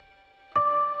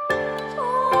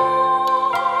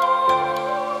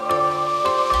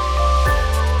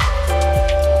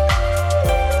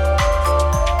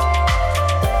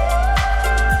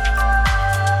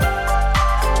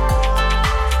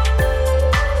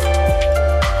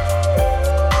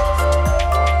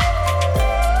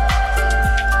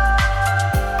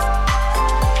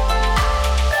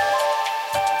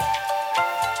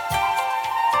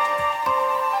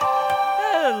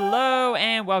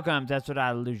Welcome to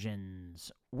Sodor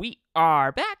Illusions. We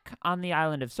are back on the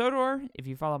Island of Sodor. If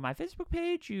you follow my Facebook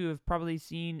page, you have probably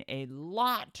seen a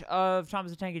lot of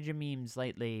Thomas the Tank Engine memes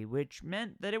lately, which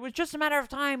meant that it was just a matter of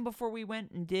time before we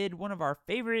went and did one of our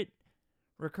favorite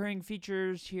recurring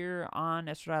features here on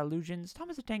Sodor Illusions,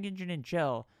 Thomas the Tank Engine and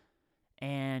Chill.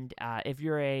 And if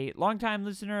you're a longtime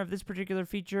listener of this particular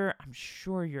feature, I'm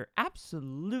sure you're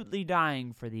absolutely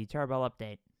dying for the Tarabelle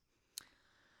update.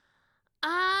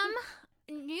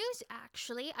 News,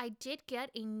 actually. I did get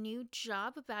a new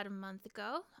job about a month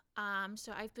ago.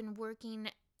 So I've been working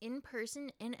in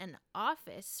person in an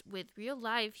office with real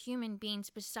live human beings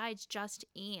besides just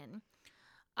Ian.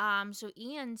 So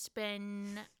Ian's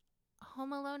been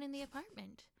home alone in the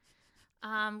apartment,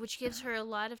 which gives her a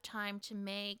lot of time to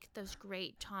make those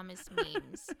great Thomas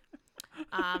memes.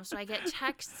 So I get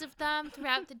texts of them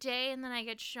throughout the day, and then I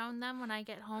get shown them when I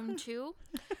get home, too.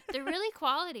 They're really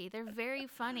quality. They're very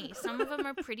funny. Some of them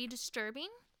are pretty disturbing.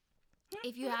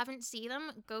 If you haven't seen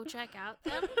them, go check out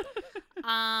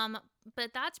them.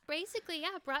 But that's basically,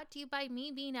 brought to you by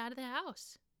me being out of the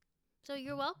house. So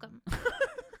you're welcome.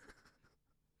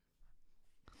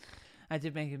 I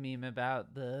did make a meme about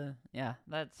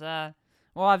that's, well,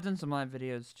 I've done some live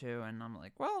videos, too, and I'm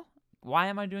like, well, why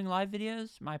am I doing live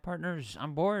videos? My partner's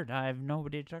on board. I have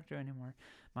nobody to talk to anymore.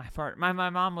 My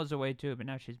mom was away too, but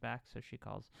now she's back, so she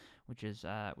calls, which is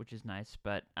nice.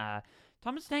 But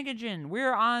Thomas Tank Engine,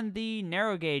 we're on the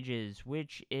narrow gauges,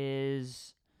 which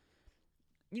is,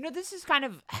 this is kind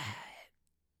of,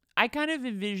 I kind of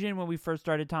envision when we first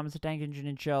started Thomas the Tank Engine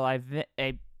and Chill,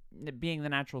 being the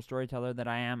natural storyteller that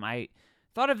I am, I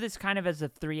thought of this kind of as a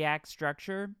 3-act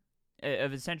structure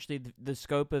of essentially the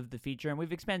scope of the feature, and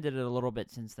we've expanded it a little bit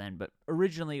since then, but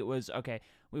originally it was,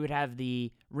 we would have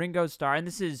the Ringo Starr,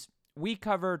 and we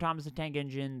cover Thomas the Tank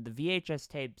Engine, the VHS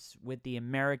tapes with the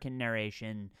American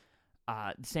narration,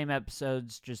 the same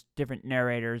episodes, just different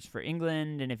narrators for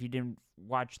England, and if you didn't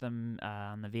watch them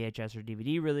on the VHS or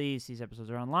DVD release, these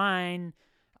episodes are online.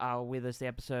 We list the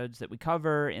episodes that we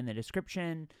cover in the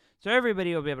description, so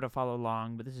everybody will be able to follow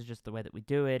along, but this is just the way that we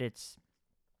do it. It's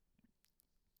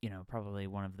probably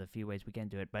one of the few ways we can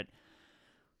do it. But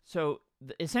so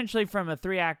essentially from a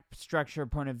 3-act structure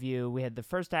point of view, we had the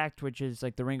first act, which is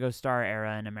like the Ringo Starr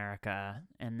era in America.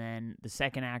 And then the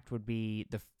second act would be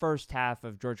the first half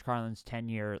of George Carlin's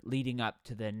tenure leading up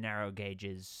to the narrow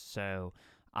gauges. So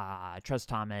Trust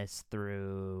Thomas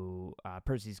through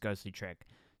Percy's Ghostly Trick.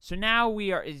 So now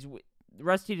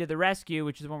Rusty to the Rescue,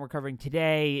 which is the one we're covering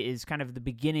today, is kind of the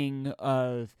beginning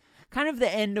of kind of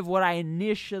the end of what I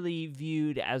initially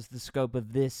viewed as the scope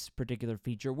of this particular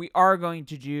feature. We are going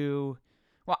to do,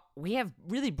 we have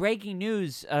really breaking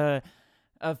news. A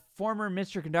former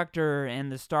Mr. Conductor and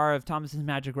the star of Thomas's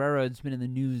Magic Railroad has been in the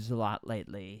news a lot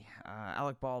lately.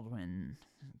 Alec Baldwin,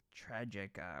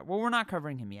 tragic. We're not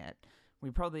covering him yet. We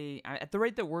probably, at the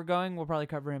rate that we're going, we'll probably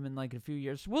cover him in like a few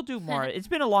years. We'll do more. It's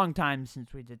been a long time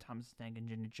since we did Thomas the Tank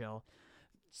Engine and Chill.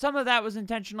 Some of that was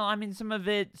intentional. I mean, some of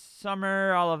it,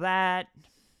 summer, all of that.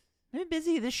 I've been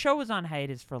busy. This show was on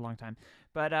hiatus for a long time.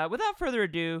 But without further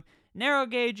ado, narrow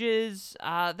gauges,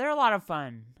 they're a lot of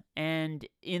fun. And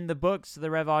in the books,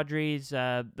 the Rev Audrey's,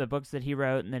 the books that he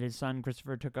wrote and that his son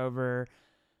Christopher took over,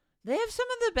 they have some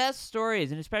of the best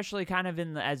stories, and especially kind of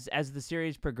as the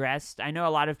series progressed. I know a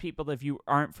lot of people, if you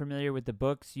aren't familiar with the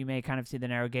books, you may kind of see the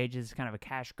narrow gauges as kind of a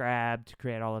cash grab to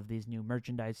create all of these new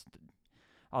merchandise,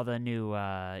 all the new,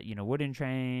 wooden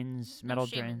trains, metal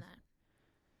trains.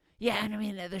 Yeah, and I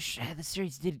mean, the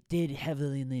series did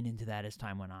heavily lean into that as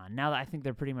time went on. Now I think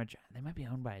they might be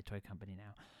owned by a toy company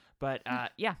now. But,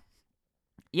 yeah,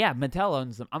 Mattel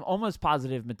owns them. I'm almost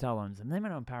positive Mattel owns them. They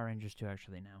might own Power Rangers too,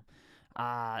 actually, now.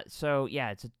 So,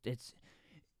 yeah,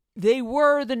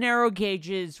 the narrow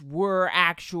gauges were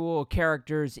actual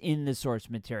characters in the source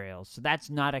material. So that's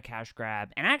not a cash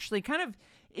grab. And actually, kind of,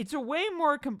 it's a way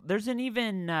more, there's an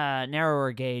even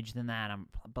narrower gauge than that. I'm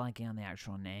blanking on the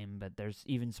actual name, but there's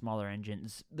even smaller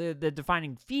engines. The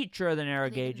defining feature of the narrow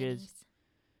gauges.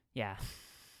 Yeah.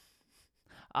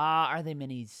 Are they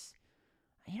minis?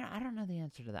 I don't know the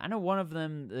answer to that. I know one of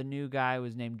them, the new guy,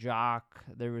 was named Jock.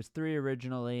 There was 3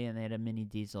 originally, and they had a mini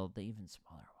diesel, the even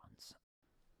smaller ones.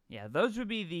 Yeah, those would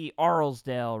be the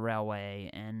Arlesdale Railway,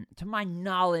 and to my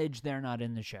knowledge, they're not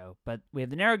in the show. But we have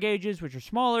the narrow gauges, which are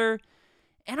smaller.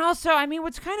 And also, I mean,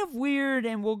 what's kind of weird,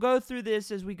 and we'll go through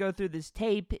this as we go through this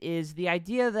tape, is the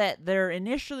idea that they're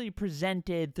initially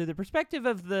presented through the perspective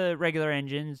of the regular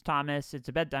engines. Thomas, it's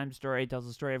a bedtime story, tells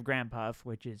the story of Granpuff,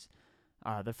 which is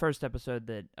the first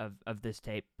episode of this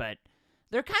tape. But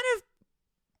they're kind of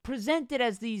presented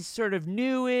as these sort of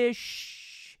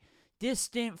newish,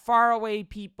 distant, faraway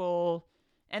people,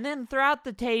 And then throughout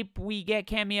the tape, we get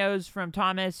cameos from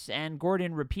Thomas and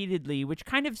Gordon repeatedly, which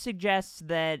kind of suggests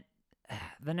that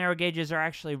the narrow gauges are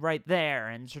actually right there,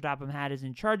 and Sir Topham Hatt is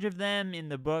in charge of them. In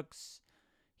the books,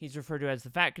 he's referred to as the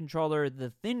fat controller, the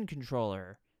thin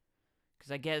controller.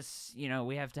 Because I guess,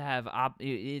 we have to have,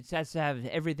 it has to have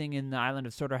everything in the Island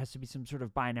of Sodor has to be some sort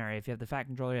of binary. If you have the fat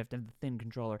controller, you have to have the thin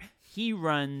controller. He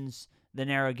runs the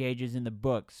narrow gauges in the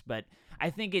books, but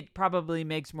I think it probably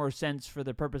makes more sense for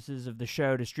the purposes of the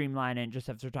show to streamline it and just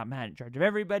have Sir Topham Hatt in charge of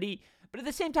everybody. But at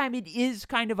the same time, it is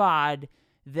kind of odd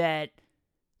that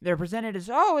they're presented as,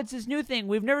 it's this new thing.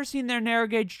 We've never seen their narrow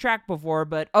gauge track before,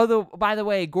 but by the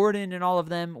way, Gordon and all of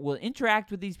them will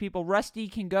interact with these people. Rusty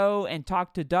can go and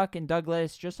talk to Duck and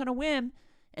Douglas just on a whim,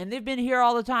 and they've been here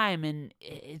all the time, and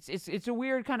it's a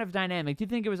weird kind of dynamic. Do you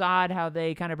think it was odd how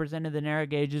they kind of presented the narrow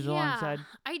gauges alongside?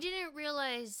 I didn't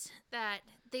realize that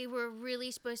they were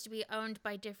really supposed to be owned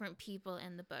by different people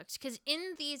in the books, because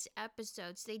in these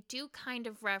episodes, they do kind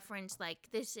of reference, like,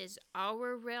 this is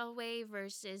our railway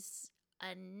versus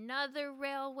another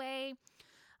railway,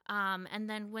 and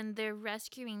then when they're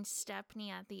rescuing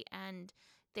Stepney at the end,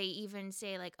 they even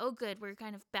say, like, oh good, we're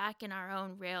kind of back in our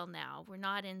own rail now, we're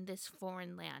not in this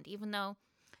foreign land, even though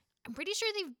I'm pretty sure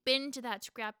they've been to that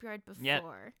scrapyard before.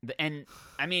 Yeah. And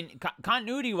I mean,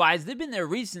 continuity wise, they've been there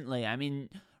recently. I mean,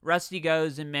 Rusty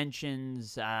goes and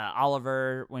mentions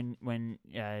Oliver when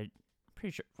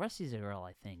pretty sure Rusty's a girl,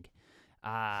 I think,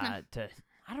 I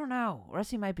don't know.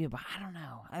 Rusty might be I don't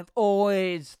know. I've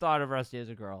always thought of Rusty as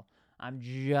a girl. I'm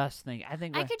just thinking.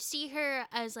 I could see her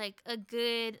as, like, a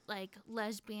good, like,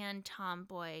 lesbian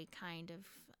tomboy kind of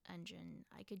engine.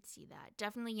 I could see that.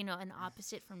 Definitely, an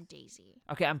opposite from Daisy.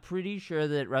 Okay, I'm pretty sure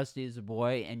that Rusty is a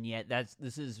boy, and yet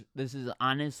this is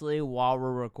honestly, while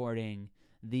we're recording,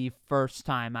 the first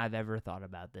time I've ever thought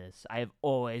about this. I have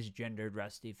always gendered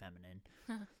Rusty feminine.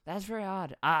 That's very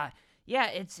odd. Yeah,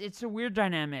 it's a weird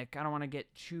dynamic. I don't want to get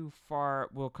too far.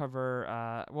 We'll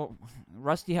cover,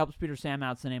 Rusty helps Peter Sam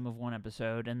out's the name of one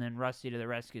episode, and then Rusty to the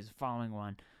Rescue is the following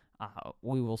one.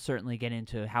 We will certainly get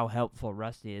into how helpful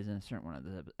Rusty is in a certain one of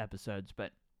the episodes,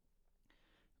 but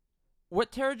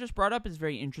what Tara just brought up is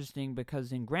very interesting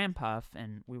because in Granpuff,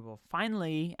 and we will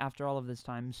finally, after all of this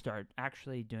time, start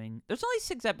actually doing, there's only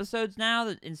 6 episodes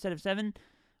now instead of 7,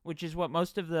 which is what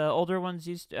most of the older ones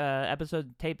used,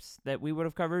 episode tapes that we would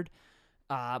have covered.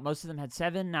 Most of them had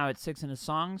 7. Now it's 6 in a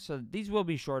song, so these will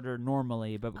be shorter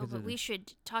normally. But we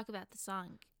should talk about the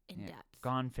song in depth.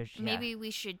 Gone Fish. Maybe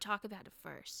we should talk about it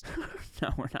first. No,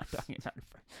 we're not talking about it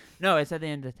first. No, it's at the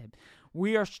end of the tape.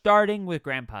 We are starting with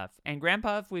Granpuff, and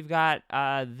Granpuff, we've got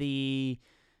the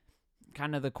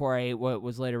kind of the core 8, what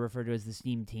was later referred to as the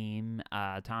steam team.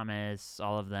 Thomas,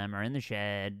 all of them are in the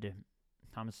shed.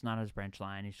 Thomas is not on his branch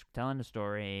line. He's telling a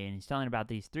story, and he's telling about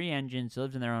these 3 engines who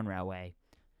lives in their own railway.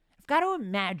 I've got to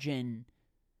imagine,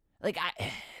 like,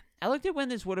 I looked at when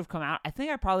this would have come out. I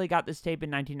think I probably got this tape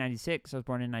in 1996. I was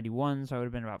born in 91, so I would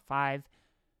have been about 5.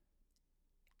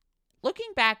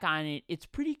 Looking back on it, it's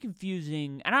pretty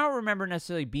confusing, and I don't remember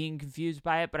necessarily being confused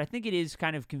by it, but I think it is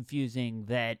kind of confusing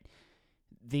that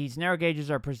these narrow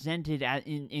gauges are presented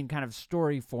in kind of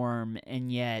story form,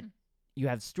 and yet you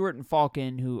have Stuart and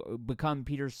Falcon who become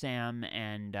Peter Sam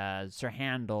and Sir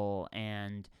Handel,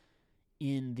 and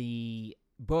in the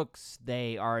books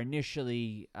they are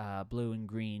initially blue and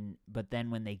green, but then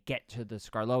when they get to the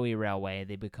Skarloey Railway,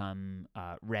 they become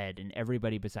red, and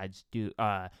everybody besides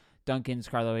Duncan,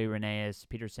 Skarloey, Rheneas,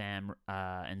 Peter Sam,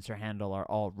 and Sir Handel are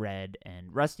all red,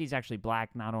 and Rusty's actually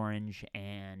black, not orange,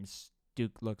 and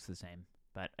Duke looks the same,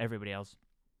 but everybody else.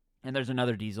 And there's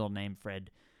another Diesel named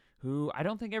Fred, who I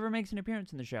don't think ever makes an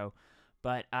appearance in the show.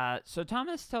 But so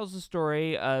Thomas tells the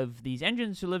story of these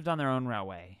engines who lived on their own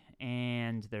railway,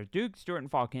 and they're Duke, Stuart, and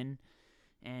Falcon.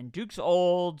 And Duke's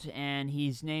old, and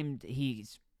he's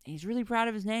really proud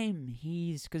of his name.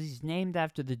 Because he's named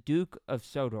after the Duke of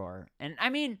Sodor. And I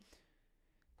mean,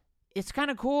 it's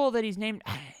kind of cool that he's named.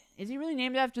 Is he really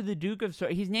named after the Duke of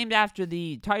Sodor? He's named after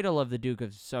the title of the Duke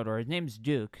of Sodor. His name's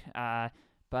Duke.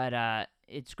 But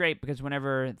it's great because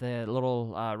whenever the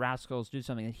little rascals do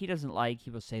something that he doesn't like, he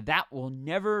will say, "That will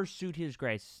never suit his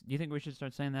grace." Do you think we should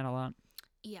start saying that a lot?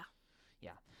 Yeah.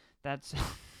 Yeah. That's...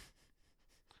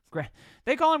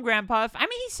 They call him Granpuff. I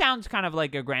mean, he sounds kind of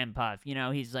like a Granpuff.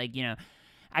 He's like,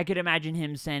 I could imagine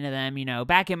him saying to them,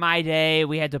 back in my day,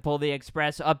 we had to pull the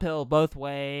express uphill both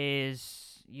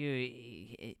ways.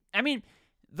 I mean,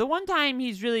 the one time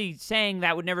he's really saying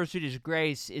that would never suit his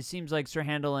grace, it seems like Sir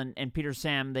Handel and Peter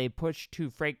Sam, they push 2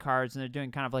 freight cars, and they're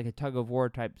doing kind of like a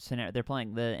tug-of-war type scenario. They're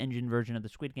playing the engine version of the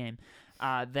Squid Game.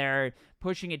 They're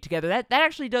pushing it together. That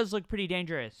actually does look pretty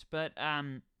dangerous, but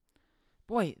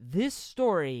Boy, this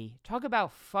story, talk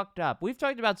about fucked up. We've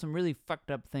talked about some really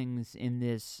fucked up things in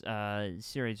this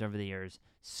series over the years.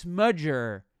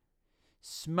 Smudger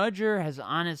has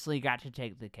honestly got to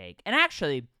take the cake. And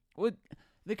actually, with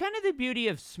the kind of the beauty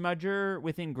of Smudger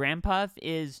within Granpuff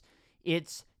is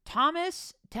it's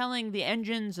Thomas telling the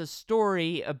engines a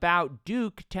story about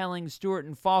Duke telling Stuart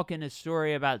and Falcon a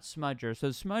story about Smudger. So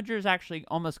Smudger is actually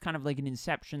almost kind of like an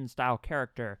Inception-style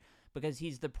character, because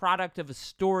he's the product of a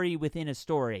story within a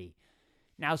story.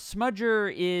 Now,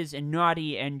 Smudger is a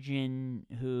naughty engine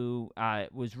who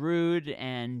was rude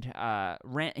and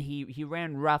he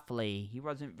ran roughly. He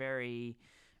wasn't very.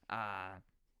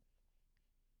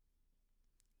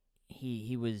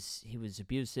 He was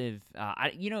abusive.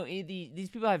 These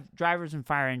people have drivers and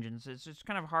fire engines. It's just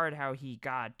kind of hard how he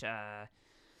got.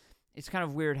 It's kind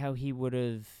of weird how he would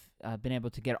have been able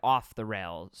to get off the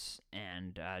rails.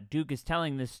 And Duke is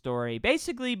telling this story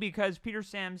basically because Peter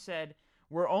Sam said,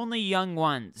 we're only young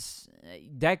once.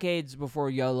 Decades before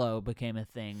YOLO became a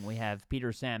thing, we have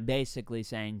Peter Sam basically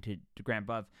saying to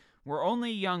Granpuff, we're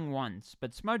only young once.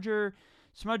 But Smudger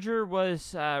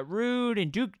was rude,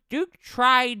 and Duke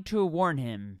tried to warn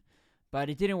him, but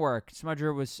it didn't work.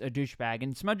 Smudger was a douchebag,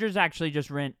 and Smudger's actually just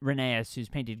Rheneas, who's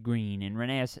painted green, and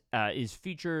Rheneas is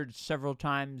featured several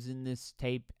times in this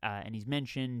tape, and he's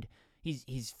mentioned.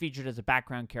 He's featured as a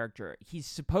background character. He's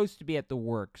supposed to be at the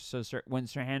works. So when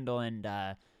Sir Handel and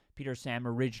Peter Sam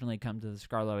originally come to the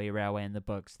Skarloey Railway in the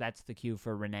books, that's the cue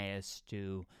for Rheneas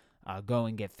to go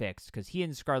and get fixed, because he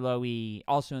and Skarloey,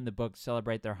 also in the book,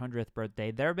 celebrate their 100th birthday.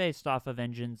 They're based off of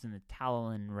engines in the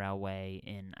Talon Railway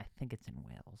I think it's in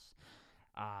Wales.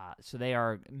 So they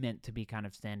are meant to be kind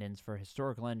of stand-ins for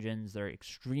historical engines. They're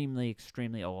extremely,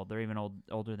 extremely old. They're even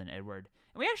older than Edward.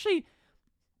 And we actually...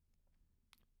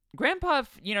 Granpuff,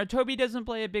 Toby doesn't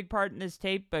play a big part in this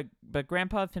tape, but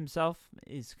Granpuff himself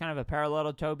is kind of a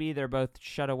parallel to Toby. They're both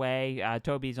shut away.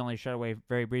 Toby's only shut away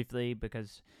very briefly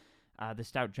because the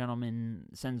stout gentleman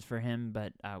sends for him,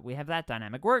 but we have that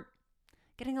dynamic. We're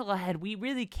getting a little ahead. We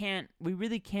really can't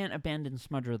abandon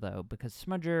Smudger, though, because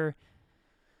Smudger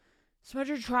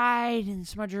tried, and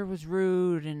Smudger was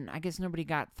rude, and I guess nobody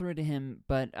got through to him,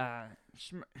 but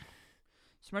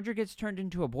Smudger gets turned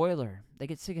into a boiler. They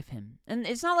get sick of him. And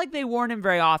it's not like they warn him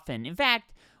very often. In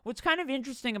fact, what's kind of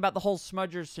interesting about the whole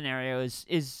Smudger scenario is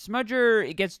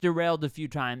Smudger gets derailed a few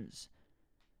times.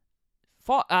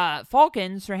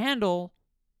 Falcon, Sir Handel,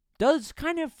 does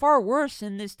kind of far worse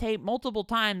in this tape multiple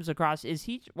times across.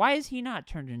 Why is he not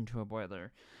turned into a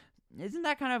boiler? Isn't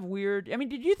that kind of weird? I mean,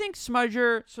 did you think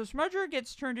Smudger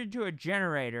gets turned into a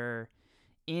generator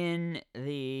in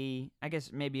I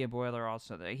guess maybe a boiler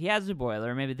also. He has a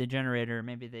boiler, maybe the generator,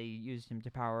 maybe they used him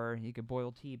to power, he could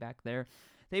boil tea back there.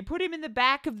 They put him in the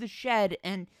back of the shed,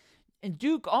 and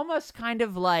Duke almost kind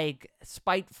of like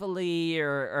spitefully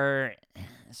or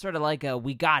sort of like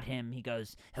we got him. He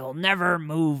goes, he'll never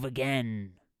move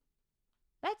again.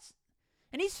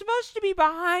 And he's supposed to be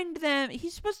behind them.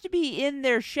 He's supposed to be in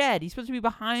their shed. He's supposed to be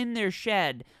behind their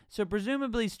shed. So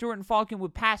presumably Stuart and Falcon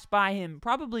would pass by him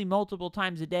probably multiple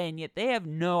times a day, and yet they have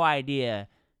no idea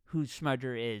who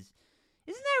Smudger is.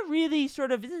 Isn't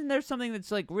there something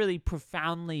that's like really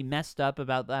profoundly messed up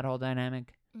about that whole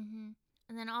dynamic? Mm-hmm.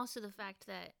 And then also the fact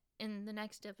that in the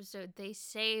next episode they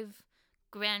save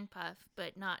Granpuff,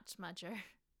 but not Smudger.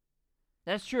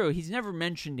 That's true. He's never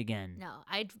mentioned again. No,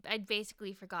 I'd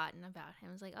basically forgotten about him.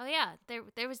 I was like, oh yeah,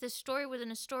 there was this story within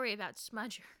a story about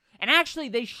Smudger. And actually,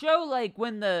 they show like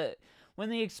when the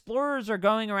explorers are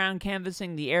going around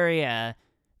canvassing the area,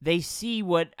 they see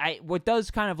what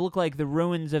does kind of look like the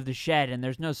ruins of the shed, and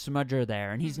there's no Smudger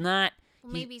there, and he's not.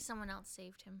 Well, maybe someone else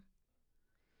saved him.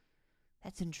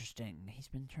 That's interesting. He's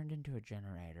been turned into a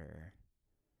generator.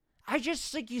 I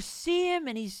just like you see him,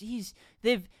 and they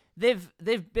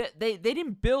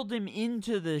didn't build him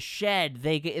into the shed.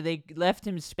 They left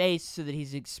him space so that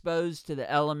he's exposed to the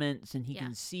elements and he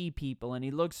can see people, and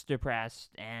he looks depressed,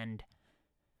 and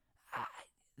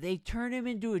they turn him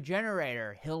into a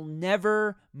generator. He'll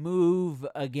never move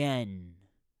again.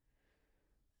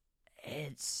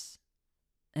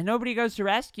 And nobody goes to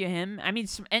rescue him. I mean,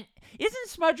 and isn't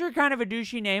Smudger kind of a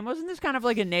douchey name? Wasn't this kind of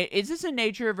like is this a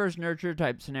nature versus nurture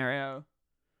type scenario?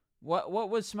 What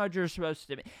was Smudger supposed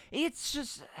to be? It's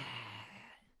just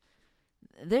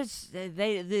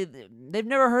they've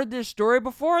never heard this story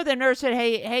before. They never said,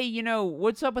 hey,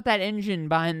 what's up with that engine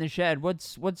behind the shed?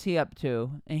 What's he up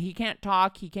to? And he can't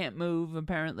talk. He can't move.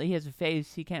 Apparently, he has a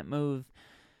face. He can't move.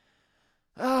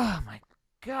 Oh my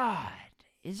God!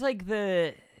 It's like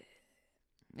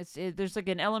there's like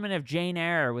an element of Jane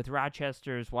Eyre with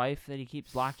Rochester's wife that he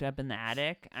keeps locked up in the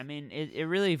attic. I mean, it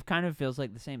really kind of feels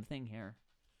like the same thing here.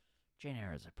 Jane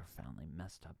Eyre is a profoundly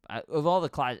messed up. Of all the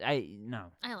no.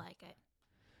 I like it.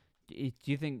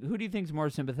 Do you think who do you think's more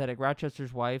sympathetic,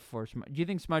 Rochester's wife or do you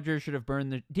think Smudger should have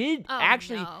burned the did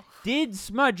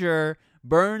Smudger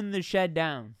burn the shed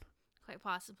down? Quite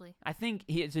possibly. I think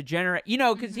it's a generator,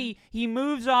 because he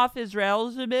moves off his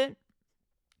rails a bit.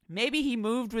 Maybe he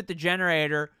moved with the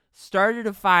generator, started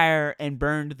a fire, and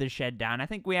burned the shed down. I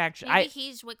think maybe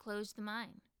he's what closed the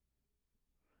mine.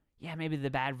 Yeah, maybe the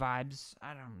bad vibes.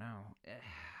 I don't know.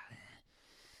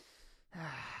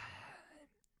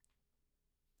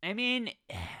 I mean,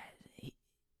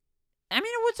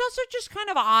 what's also just kind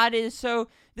of odd is, so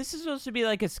this is supposed to be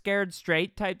like a scared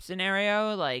straight type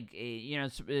scenario. Like,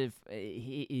 if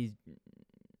he's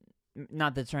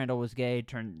not that Sir Handel was gay,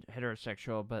 turned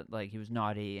heterosexual, but like he was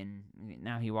naughty, and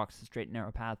now he walks the straight and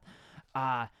narrow path.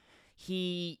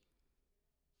 He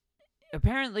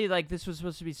apparently, like, this was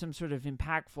supposed to be some sort of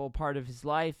impactful part of his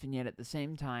life, and yet at the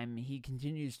same time, he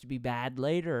continues to be bad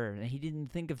later. He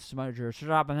didn't think of Smudger. Sir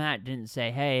Topham Hatt didn't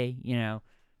say, hey,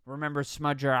 remember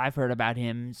Smudger? I've heard about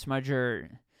him.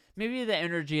 Smudger, maybe the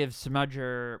energy of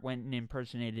Smudger went and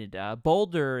impersonated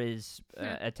Boulder is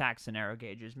attacks and arrow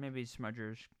gauges. Maybe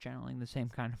Smudger's channeling the same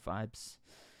kind of vibes.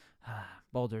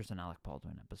 Boulder's an Alec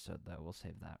Baldwin episode, though. We'll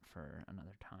save that for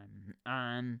another time.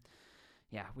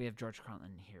 Yeah, we have George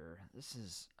Carlin here. This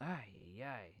is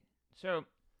So,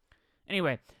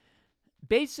 anyway,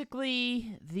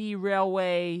 basically the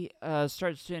railway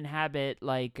starts to inhabit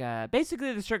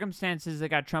basically the circumstances that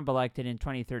got Trump elected in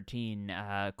 2013.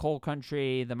 Coal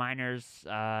country, the miners,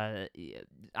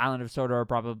 Island of Sodor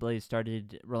probably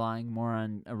started relying more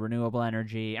on renewable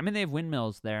energy. I mean, they have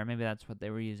windmills there. Maybe that's what they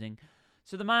were using.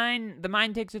 So the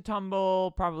mine takes a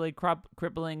tumble, probably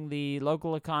crippling the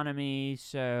local economy.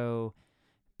 So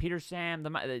Peter Sam,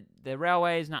 the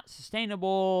railway is not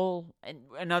sustainable. And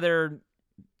another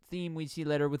theme we see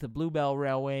later with the Bluebell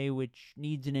Railway, which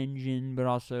needs an engine, but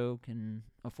also can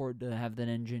afford to have that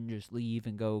engine just leave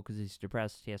and go because he's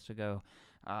depressed. He has to go.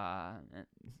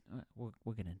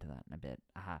 We'll get into that in a bit.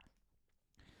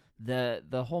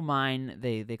 The whole mine,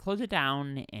 they close it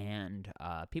down, and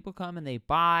people come and they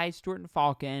buy Stuart and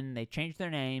Falcon. They change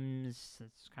their names.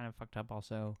 It's kind of fucked up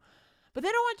also. But they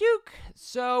don't want Duke.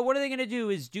 So what are they going to do?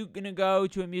 Is Duke going to go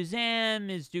to a museum?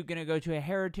 Is Duke going to go to a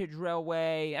heritage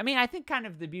railway? I mean, I think kind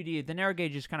of the beauty, the narrow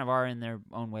gauges kind of are in their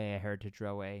own way a heritage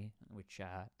railway, which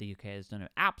the UK has done an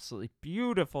absolutely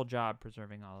beautiful job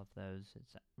preserving all of those.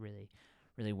 It's really,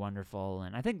 really wonderful.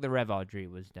 And I think the Rev Audrey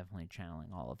was definitely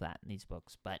channeling all of that in these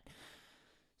books. But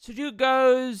so Duke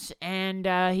goes, and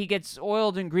he gets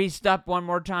oiled and greased up one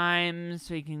more time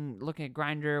so he can look at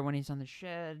Grinder when he's on the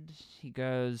shed. He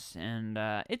goes, and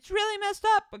it's really messed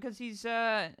up because he's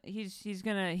got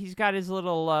his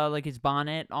little his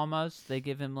bonnet almost. They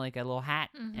give him like a little hat,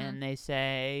 and they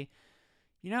say,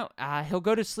 he'll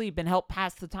go to sleep and help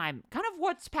pass the time. Kind of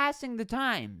what's passing the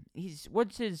time? What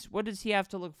does he have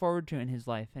to look forward to in his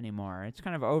life anymore? It's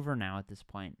kind of over now at this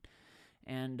point.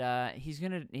 And he's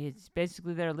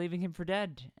basically they're leaving him for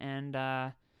dead. And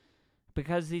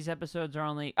because these episodes are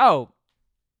only... Oh,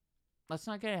 let's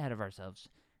not get ahead of ourselves.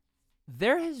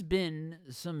 There has been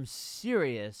some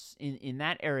serious in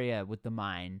that area with the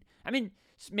mine. I mean,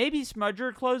 maybe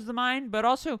Smudger closed the mine, but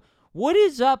also, what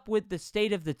is up with the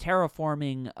state of the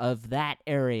terraforming of that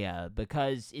area?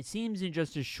 Because it seems in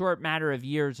just a short matter of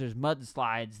years, there's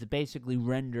mudslides that basically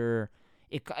render...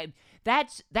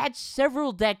 That's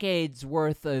several decades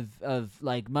worth of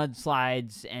like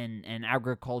mudslides and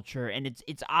agriculture, and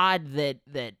it's odd that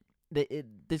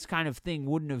this kind of thing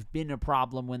wouldn't have been a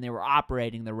problem when they were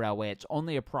operating the railway. It's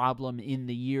only a problem in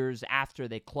the years after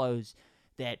they closed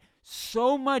that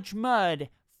so much mud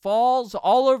falls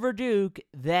all over Duke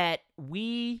that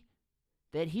he's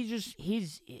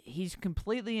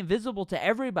completely invisible to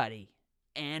everybody,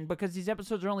 and because these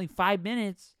episodes are only 5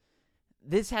 minutes.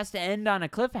 This has to end on a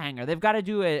cliffhanger. They've got to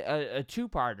do a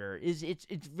two-parter.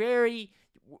 It's very...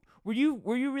 Were you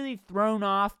really thrown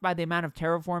off by the amount of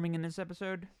terraforming in this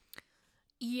episode?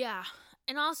 Yeah.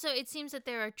 And also, it seems that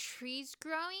there are trees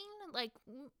growing. Like,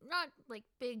 not like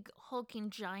big, hulking,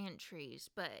 giant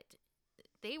trees, but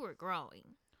they were growing.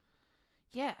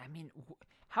 Yeah, I mean,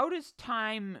 how does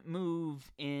time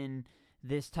move in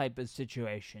this type of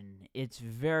situation? It's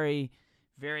very...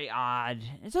 very odd.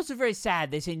 It's also very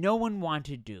sad. They say no one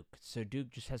wanted Duke, so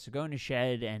Duke just has to go in a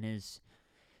shed and is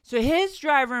So his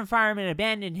driver and fireman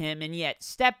abandoned him, and yet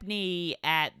Stepney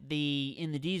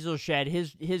in the diesel shed,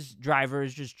 his driver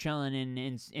is just chilling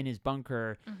in his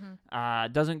bunker.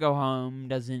 Doesn't go home.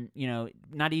 Doesn't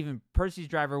not even Percy's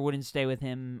driver wouldn't stay with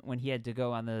him when he had to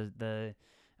go on the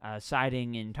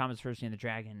siding in Thomas Percy and the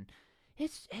Dragon.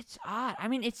 It's odd. I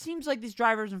mean, it seems like these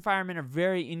drivers and firemen are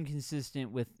very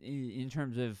inconsistent in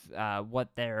terms of what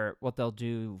they'll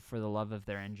do for the love of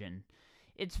their engine.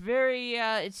 It's very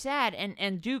it's sad,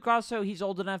 and Duke also, he's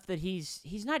old enough that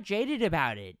he's not jaded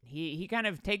about it. He kind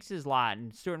of takes his lot,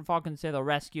 and Stuart and Falcon say they'll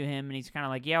rescue him, and he's kind of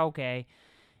like, yeah, okay,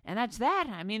 and that's that.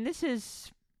 I mean, this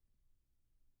is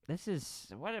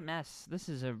what a mess. This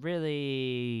is a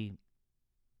really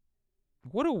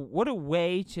what a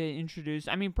way to introduce.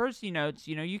 I mean, Percy notes,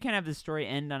 you can't have the story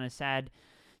end on a sad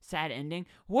ending.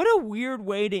 What a weird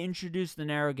way to introduce the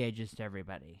narrow gauges to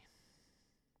everybody.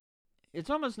 It's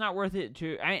almost not worth it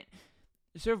to.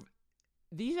 So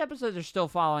these episodes are still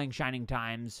following Shining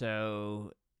Time,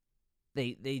 so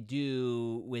they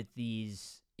do with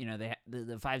these, they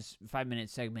the 5-minute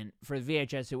segment for the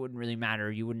VHS. It wouldn't really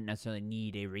matter. You wouldn't necessarily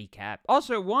need a recap.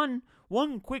 Also, one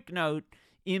quick note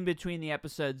in between the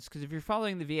episodes, because if you're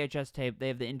following the VHS tape, they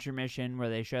have the intermission where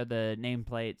they show the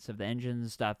nameplates of the engines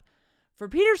and stuff. For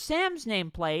Peter Sam's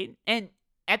nameplate, and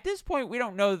at this point, we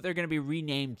don't know that they're going to be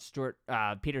renamed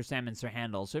Peter Sam and Sir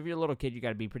Handel. So if you're a little kid, you got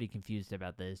to be pretty confused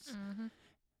about this. Mm-hmm.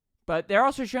 But they're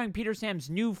also showing Peter Sam's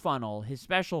new funnel, his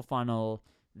special funnel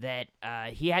that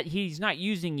he's not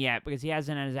using yet because he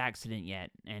hasn't had his accident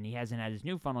yet, and he hasn't had his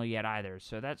new funnel yet either.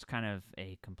 So that's kind of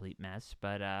a complete mess.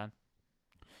 But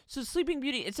so Sleeping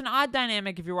Beauty, it's an odd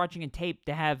dynamic if you're watching a tape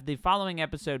to have the following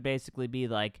episode basically be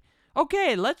like,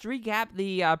 okay, let's recap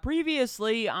the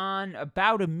previously on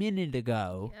about a minute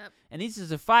ago. Yep. And this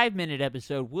is a 5-minute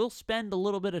episode. We'll spend a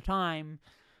little bit of time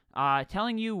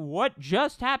telling you what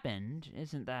just happened.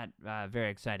 Isn't that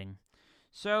very exciting?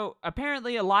 So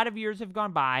apparently a lot of years have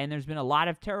gone by, and there's been a lot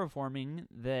of terraforming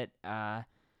that,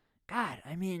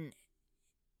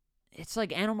 it's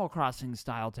like Animal Crossing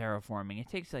style terraforming. It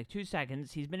takes like 2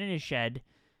 seconds. He's been in his shed.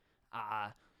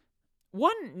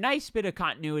 One nice bit of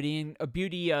continuity and a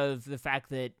beauty of the fact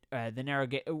that the narrow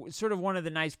gauge, sort of one of the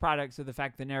nice products of the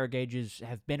fact that narrow gauges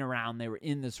have been around. They were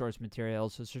in the source material.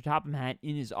 So Sir Topham Hatt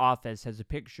in his office has a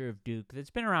picture of Duke that's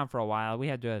been around for a while. We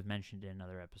had to have mentioned it in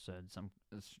another episodes. I'm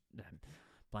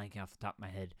blanking off the top of my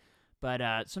head.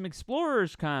 But some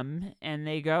explorers come, and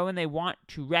they go, and they want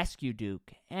to rescue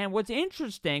Duke. And what's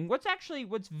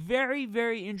very,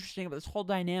 very interesting about this whole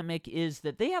dynamic is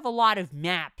that they have a lot of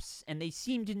maps, and they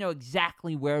seem to know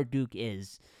exactly where Duke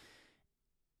is.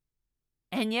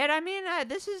 And yet,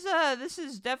 this is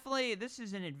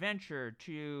an adventure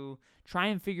to try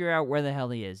and figure out where the hell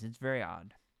he is. It's very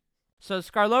odd. So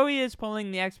Skarloey is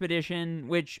pulling the expedition,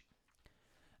 which,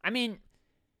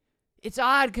 it's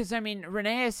odd because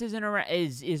Rheneas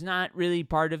is not really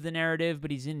part of the narrative,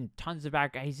 but he's in tons of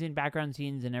background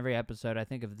scenes in every episode. I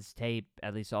think of this tape,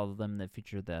 at least all of them that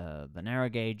feature the narrow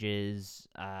gauges.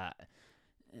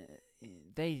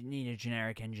 They need a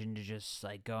generic engine to just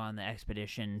like go on the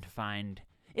expedition to find.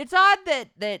 It's odd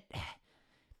that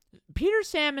Peter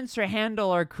Sam and Sir Handel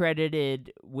are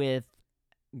credited with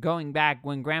going back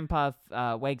when Granpuff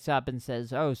wakes up and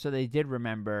says, "Oh, so they did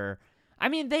remember."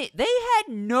 They had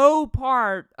no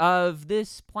part of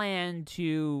this plan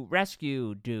to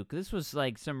rescue Duke. This was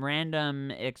like some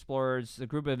random explorers, a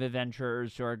group of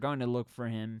adventurers who are going to look for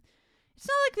him. It's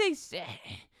not like they say.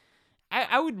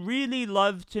 I would really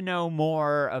love to know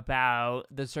more about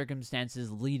the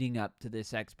circumstances leading up to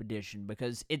this expedition,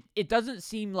 because it doesn't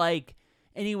seem like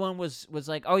anyone was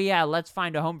like, oh yeah, let's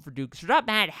find a home for Duke. Sir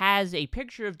Matt has a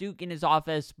picture of Duke in his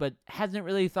office, but hasn't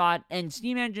really thought, and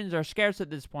steam engines are scarce at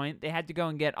this point. They had to go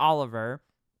and get Oliver,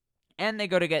 and they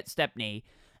go to get Stepney,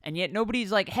 and yet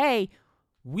nobody's like, hey,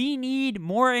 we need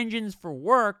more engines for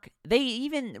work.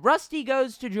 Rusty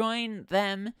goes to join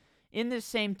them in this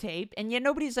same tape, and yet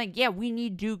nobody's like, yeah, we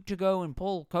need Duke to go and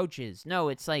pull coaches. No,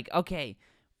 it's like, okay,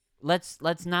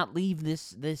 let's not leave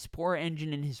this poor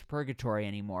engine in his purgatory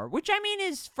anymore, which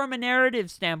is from a narrative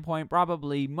standpoint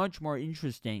probably much more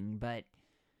interesting. But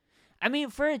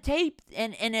for a tape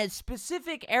and a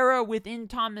specific era within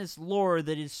Thomas lore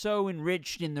that is so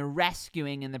enriched in the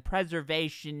rescuing and the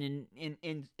preservation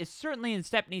and certainly in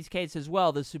Stepney's case as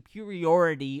well, the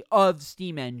superiority of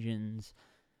steam engines,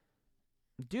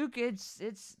 Duke,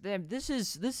 this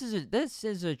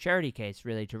is a charity case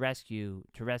really to rescue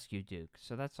Duke.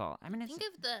 So that's all. Think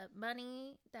of the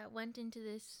money that went into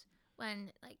this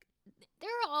when there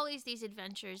are always these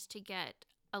adventures to get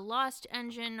a lost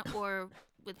engine, or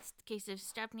with the case of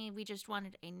Stepney, we just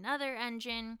wanted another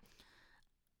engine.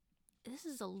 this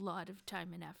is a lot of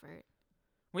time and effort.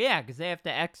 Well, yeah, because they have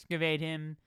to excavate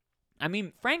him. I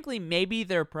mean, frankly, maybe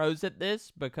they're pros at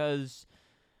this because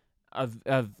of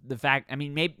the fact. I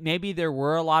mean, maybe there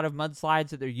were a lot of mudslides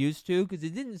that they're used to, because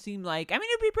it didn't seem like. I mean,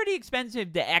 it'd be pretty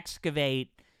expensive to excavate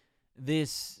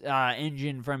this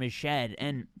engine from his shed,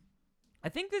 and I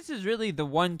think this is really the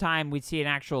one time we see an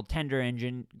actual tender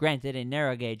engine. Granted, a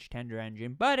narrow gauge tender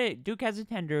engine, but Duke has a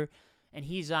tender, and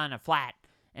he's on a flat.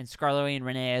 And Scarloey and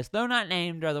Rheneas, though not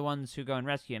named, are the ones who go and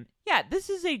rescue him. Yeah, this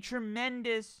is a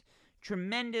tremendous,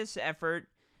 tremendous effort.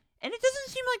 And it doesn't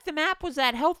seem like the map was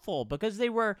that helpful, because they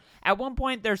were, at one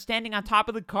point, they're standing on top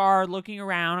of the car looking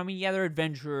around. I mean, yeah, they're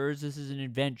adventurers. This is an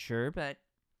adventure, but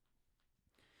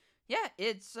yeah,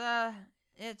 it's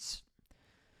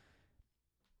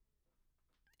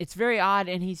very odd.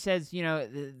 And he says, you know,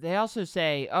 they also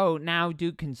say, oh, now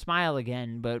Duke can smile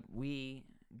again, but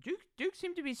Duke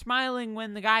seemed to be smiling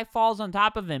when the guy falls on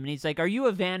top of him, and he's like, are you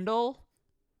a vandal?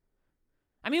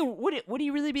 I mean, would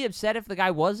he really be upset if the guy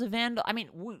was a vandal? I mean,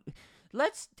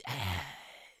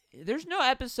 there's no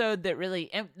episode that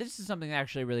really, and this is something that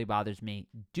actually really bothers me.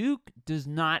 Duke does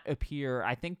not appear,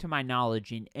 I think to my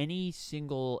knowledge, in any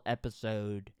single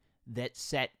episode that's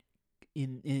set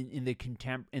in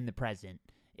the present.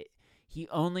 He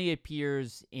only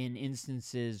appears in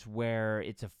instances where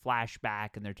it's a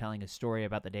flashback and they're telling a story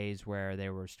about the days where they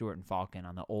were Stuart and Falcon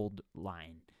on the old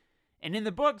line. And in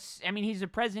the books, I mean, he's a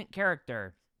present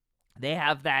character. They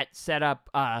have that setup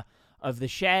of the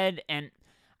shed, and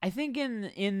I think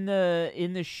in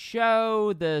the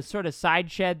show, the sort of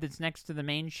side shed that's next to the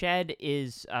main shed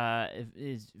fits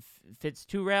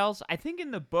 2 rails. I think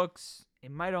in the books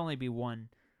it might only be 1,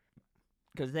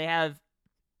 because they have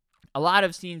a lot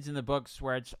of scenes in the books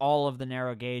where it's all of the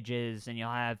narrow gauges, and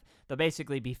they'll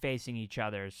basically be facing each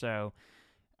other. So,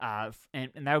 and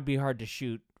that would be hard to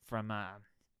shoot from a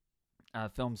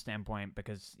film standpoint,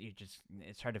 because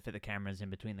it's hard to fit the cameras in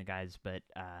between the guys. But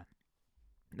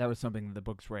that was something that the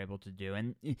books were able to do,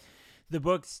 and the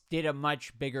books did a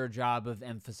much bigger job of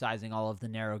emphasizing all of the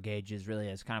narrow gauges really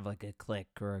as kind of like a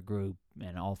clique or a group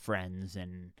and all friends.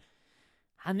 And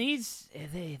on these,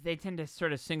 they tend to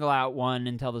sort of single out one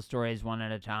and tell the stories one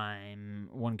at a time,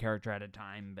 one character at a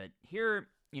time. But here,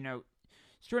 you know,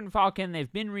 Stuart and Falcon,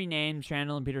 they've been renamed, Sir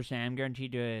Handel and Peter Sam,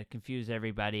 guaranteed to confuse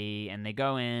everybody. And they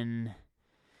go in,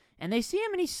 and they see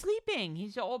him, and he's sleeping.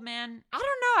 He's an old man. I don't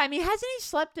know. I mean, hasn't he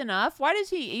slept enough? Why does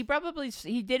he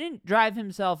he didn't drive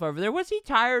himself over there. What's he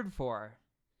tired for?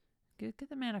 Get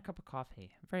the man a cup of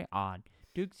coffee. Very odd.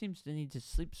 Duke seems to need to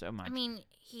sleep so much. I mean,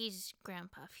 he's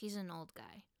Granpuff. He's an old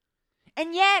guy.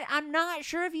 And yet, I'm not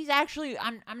sure if he's actually.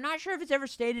 I'm not sure if it's ever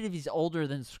stated if he's older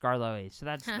than Scarloey. So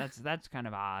that's kind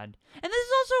of odd. And this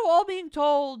is also all being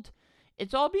told.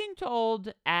 It's all being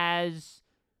told as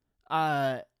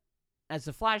a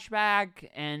flashback.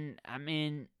 And I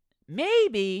mean,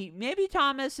 maybe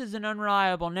Thomas is an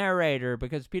unreliable narrator,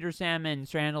 because Peter Sam and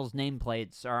Sir Handel's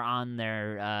nameplates are on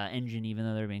their engine, even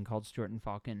though they're being called Stuart and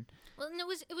Falcon. Well, and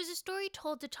it was a story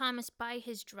told to Thomas by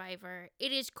his driver.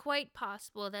 It is quite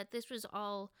possible that this was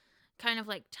all kind of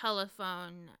like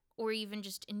telephone, or even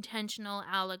just intentional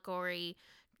allegory,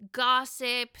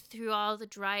 gossip through all the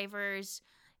drivers.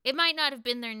 It might not have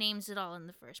been their names at all in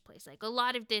the first place. Like, a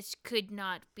lot of this could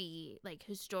not be, like,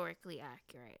 historically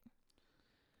accurate.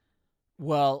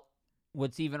 Well,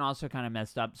 what's even also kind of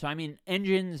messed up, so I mean,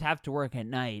 engines have to work at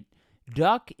night.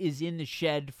 Duck is in the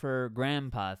shed for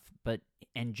Granpuff,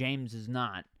 and James is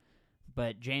not.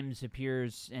 But James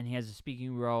appears, and he has a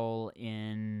speaking role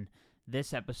in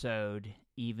this episode,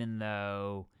 even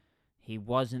though he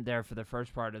wasn't there for the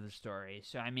first part of the story.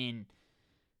 So, I mean,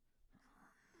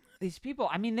 these people,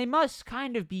 I mean, they must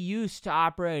kind of be used to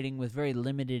operating with very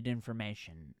limited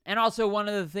information. And also, one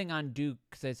other thing on Duke,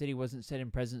 because I said he wasn't set in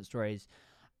present stories,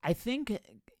 I think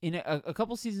in a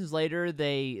couple seasons later,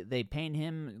 they paint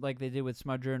him like they did with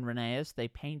Smudger and Rheneas. They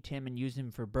paint him and use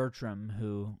him for Bertram,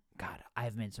 who, God,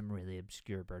 I've made some really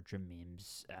obscure Bertram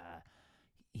memes.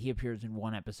 He appears in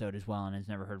one episode as well and is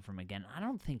never heard from again.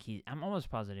 I'm almost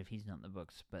positive he's not in the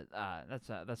books, but that's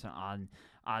an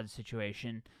odd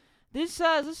situation. This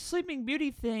Sleeping Beauty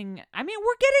thing, I mean,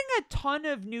 we're getting a ton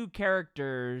of new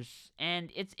characters,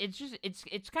 and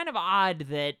it's kind of odd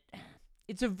that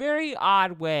it's a very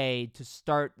odd way to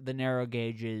start the narrow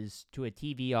gauges to a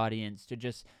TV audience, to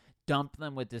just dump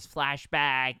them with this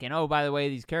flashback, and oh, by the way,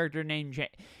 these character names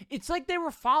it's like they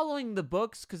were following the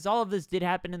books, because all of this did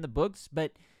happen in the books,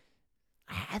 but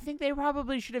I think they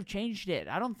probably should have changed it.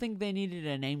 I don't think they needed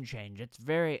a name change. It's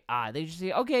very odd. They just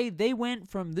say, okay, they went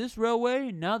from this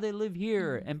railway, now they live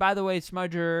here. And by the way,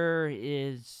 Smudger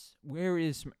is... Where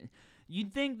is...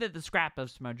 You'd think that the scrap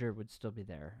of Smudger would still be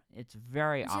there. It's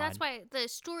very odd. See, that's why the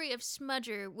story of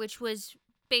Smudger, which was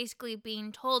basically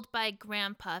being told by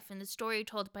Granpuff, and the story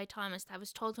told by Thomas that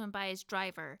was told to him by his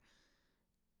driver,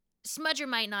 Smudger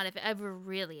might not have ever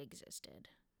really existed.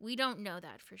 We don't know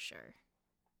that for sure.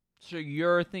 So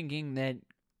you're thinking that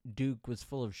Duke was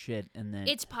full of shit and then...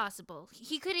 It's possible.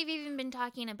 He could have even been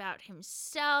talking about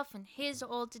himself and his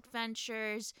old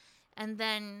adventures and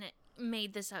then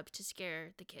made this up to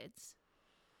scare the kids.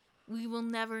 We will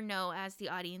never know as the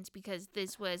audience because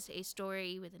this was a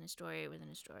story within a story within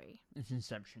a story. It's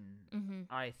Inception. Mm-hmm.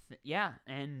 Yeah,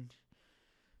 and...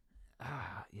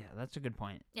 yeah, that's a good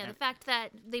point. Yeah, the fact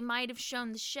that they might have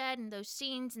shown the shed and those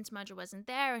scenes and Smudger wasn't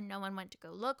there and no one went to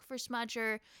go look for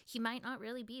Smudger, he might not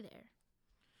really be there.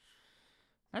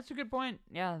 That's a good point.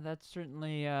 Yeah, that's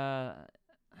certainly a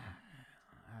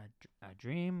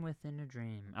dream within a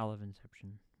dream. I love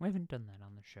Inception. We haven't done that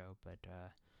on the show, but God,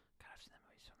 I've seen that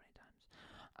movie so many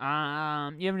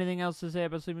times. You have anything else to say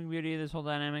about Sleeping Beauty? This whole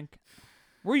dynamic.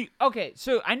 Were you okay?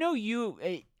 So I know you.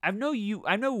 I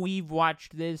know we've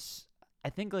watched this. I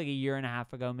think like a year and a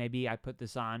half ago, maybe I put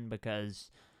this on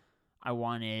because I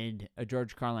wanted a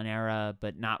George Carlin era,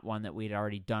 but not one that we'd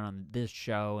already done on this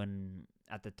show. And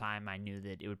at the time, I knew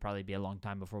that it would probably be a long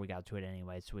time before we got to it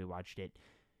anyway, so we watched it.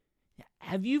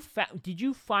 Did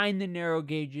you find the narrow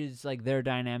gauges, like their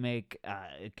dynamic,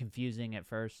 confusing at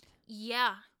first?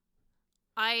 Yeah.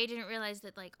 I didn't realize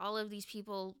that like all of these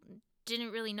people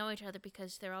didn't really know each other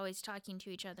because they're always talking to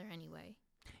each other anyway.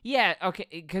 Yeah, okay,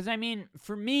 because I mean,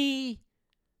 for me,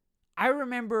 I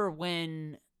remember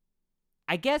when,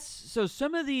 I guess, so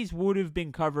some of these would have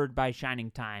been covered by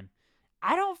Shining Time.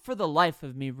 I don't, for the life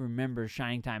of me, remember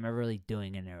Shining Time ever really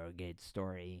doing a narrow gauge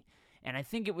story. And I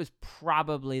think it was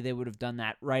probably they would have done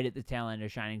that right at the tail end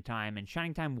of Shining Time. And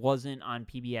Shining Time wasn't on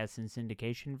PBS in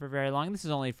syndication for very long. This is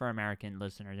only for American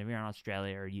listeners. If you're in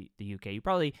Australia or the UK, you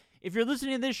probably, if you're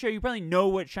listening to this show, you probably know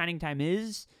what Shining Time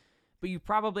is. But you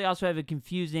probably also have a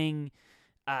confusing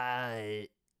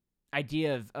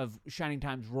idea of Shining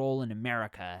Time's role in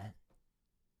America.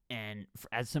 And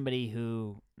as somebody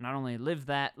who not only lived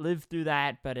through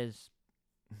that, but has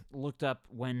looked up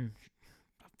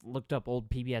old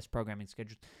PBS programming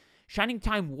schedules, Shining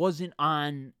Time wasn't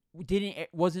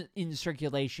in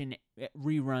circulation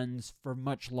reruns for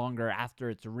much longer after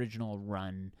its original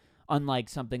run. Unlike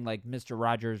something like Mr.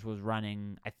 Rogers was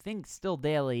running, I think still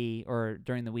daily or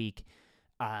during the week,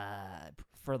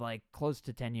 for like close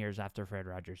to 10 years after Fred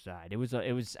Rogers died. It was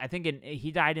I think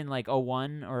he died in like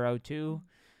 01 or 02.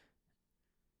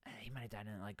 He might have died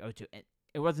in like 02.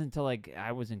 It wasn't until like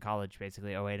I was in college,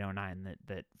 basically 08, 09,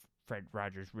 that Fred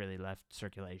Rogers really left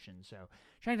circulation. So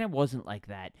Shining Time wasn't like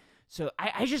that. So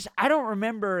I don't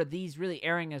remember these really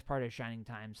airing as part of Shining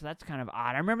Time. So that's kind of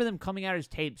odd. I remember them coming out as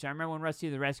tapes. I remember when Rusty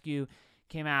the Rescue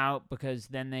came out because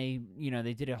then they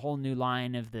did a whole new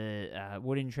line of the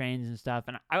wooden trains and stuff.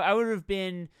 And I would have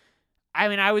been, I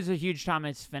mean, I was a huge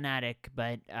Thomas fanatic,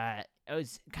 but I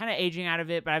was kind of aging out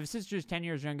of it. But I have a sister who's 10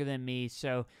 years younger than me.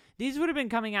 So these would have been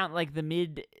coming out in like the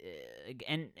mid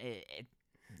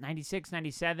 96,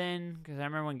 97, because I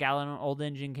remember when Gallon Old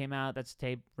Engine came out. That's the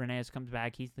tape. Rheneas comes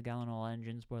back. He's the Gallon Old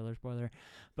Engine. Spoiler.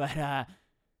 But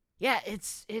yeah,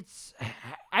 it's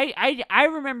I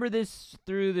remember this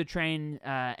through the train,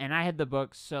 and I had the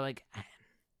books. So like,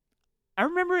 I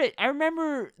remember it. I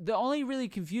remember the only really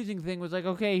confusing thing was like,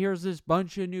 okay, here's this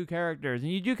bunch of new characters,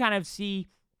 and you do kind of see.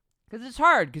 Because it's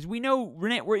hard, because we know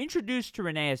we're introduced to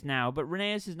Rheneas now, but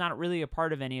Rheneas is not really a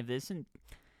part of any of this, and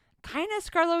kind of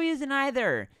Skarloey isn't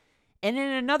either. And in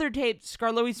another tape,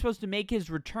 Skarloey's supposed to make his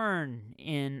return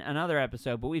in another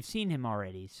episode, but we've seen him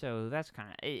already, so that's kind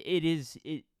of...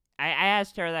 I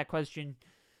asked her that question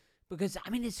because, I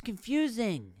mean, it's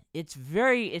confusing. If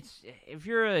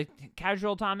you're a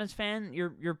casual Thomas fan,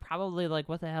 you're probably like,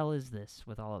 what the hell is this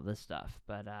with all of this stuff?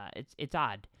 But it's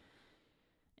odd.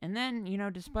 And then,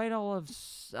 despite all of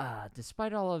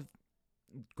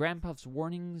Granpuff's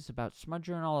warnings about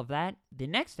Smudger and all of that, the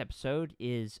next episode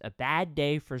is A Bad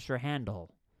Day for Sir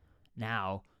Handel.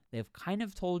 Now, they've kind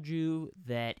of told you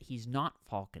that he's not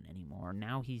Falcon anymore.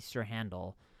 Now he's Sir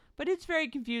Handel. But it's very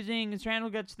confusing. Sir Handel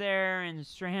gets there, and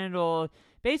Sir Handel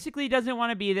basically doesn't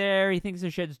want to be there. He thinks the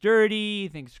shed's dirty. He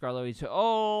thinks Skarloey's too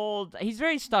old. He's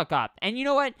very stuck up. And you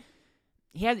know what?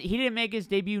 He didn't make his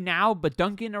debut now, but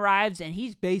Duncan arrives, and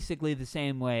he's basically the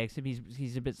same way, except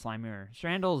he's a bit slimier. Sir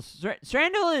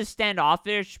Handel is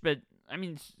standoffish, but, I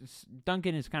mean,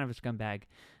 Duncan is kind of a scumbag.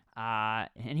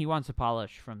 And he wants a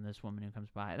polish from this woman who comes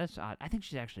by. That's odd. I think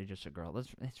she's actually just a girl.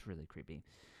 That's really creepy.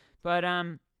 But,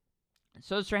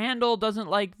 So Sir Handel doesn't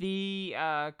like the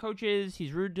coaches.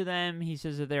 He's rude to them. He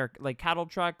says that they're like cattle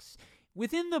trucks.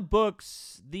 Within the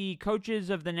books, the coaches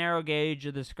of the narrow gauge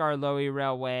of the Skarloey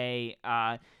Railway,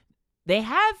 they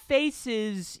have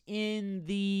faces in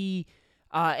the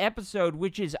episode,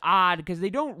 which is odd because they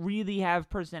don't really have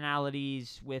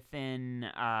personalities within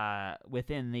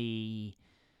the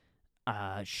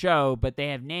show, but they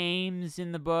have names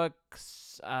in the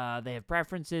books. They have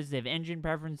preferences. They have engine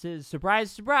preferences.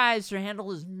 Surprise, surprise! Sir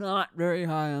Handel is not very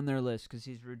high on their list because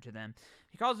he's rude to them.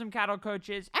 He calls them cattle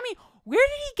coaches. I mean, where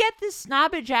did he get this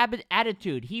snobbish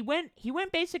attitude? He went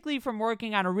basically from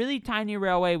working on a really tiny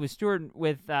railway with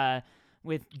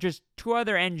just 2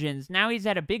 other engines. Now he's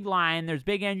at a big line. There's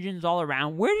big engines all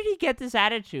around. Where did he get this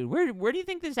attitude? Where do you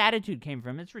think this attitude came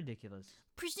from? It's ridiculous.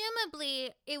 Presumably,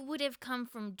 it would have come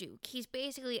from Duke. He's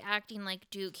basically acting like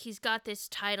Duke. He's got this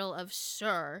title of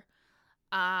Sir.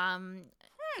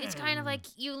 It's kind of like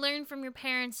you learn from your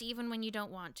parents even when you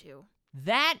don't want to.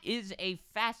 That is a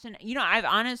fascinating... I've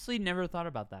honestly never thought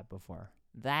about that before.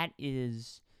 That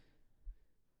is...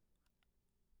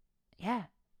 Yeah.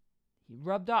 He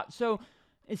rubbed off. So,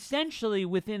 essentially,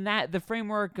 within the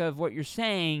framework of what you're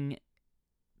saying,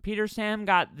 Peter Sam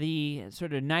got the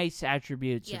sort of nice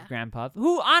attributes of Granpuff.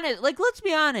 Let's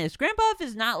be honest, Granpuff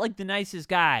is not, like, the nicest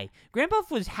guy. Granpuff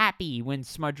was happy when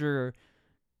Smudger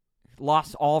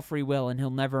lost all free will and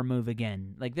he'll never move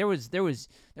again. Like, there was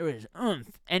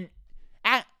oomph. And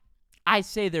I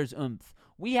say there's oomph.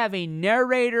 We have a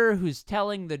narrator who's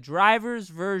telling the driver's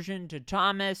version to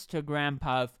Thomas, to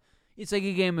Granpuff. It's like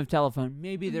a game of telephone.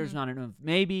 Maybe there's not an oomph.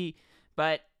 Maybe.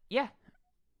 But, yeah.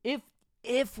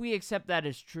 If we accept that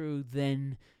as true,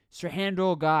 then Sir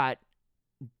Handel got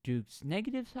Duke's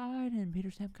negative side, and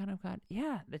Peter Sam kind of got,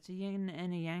 that's a yin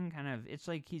and a yang kind of. It's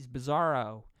like he's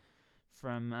Bizarro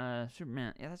from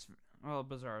Superman. Yeah,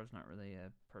 Bizarro's not really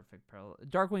a perfect parallel.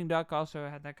 Darkwing Duck also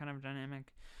had that kind of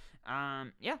dynamic.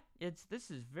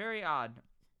 This is very odd.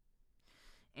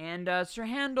 And Sir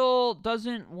Handel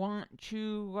doesn't want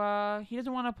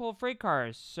to pull freight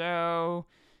cars, so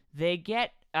they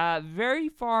get very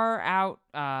far out,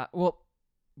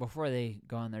 before they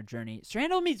go on their journey, Sir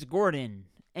Handel meets Gordon,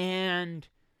 and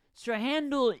Sir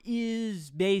Handel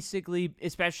is basically,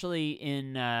 especially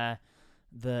in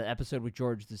the episode with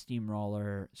George the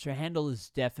Steamroller, Sir Handel is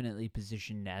definitely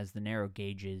positioned as the narrow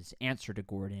gauge's answer to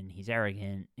Gordon. He's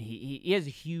arrogant. He has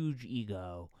a huge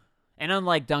ego. And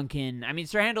unlike Duncan, I mean,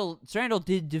 Sir Handel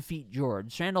did defeat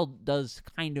George. Sir Handel does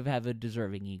kind of have a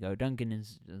deserving ego. Duncan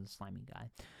is a slimy guy.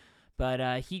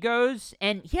 But he goes,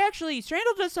 and Sir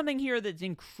Handel does something here that's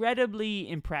incredibly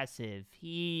impressive.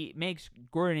 He makes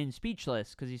Gordon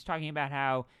speechless because he's talking about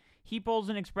how he pulls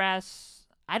an express.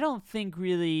 I don't think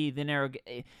really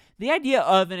the idea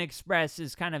of an express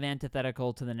is kind of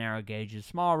antithetical to the narrow gauge. A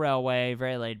small railway,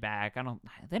 very laid back.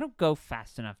 They don't go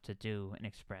fast enough to do an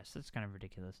express. That's kind of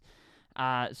ridiculous.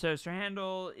 So Sir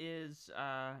Handel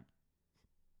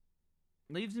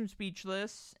leaves him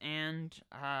speechless, and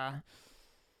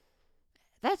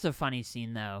that's a funny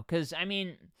scene though, because I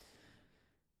mean,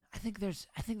 I think there's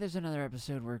another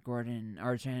episode where Gordon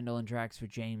or Sir Handel interacts with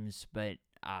James, but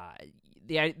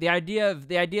the idea of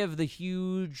the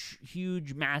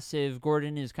huge massive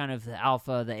Gordon is kind of the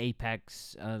alpha, the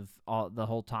apex of the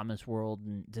whole Thomas world,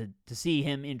 and to see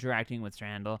him interacting with Sir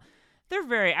Handel,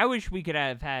 I wish we could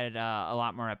have had a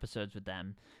lot more episodes with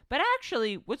them. But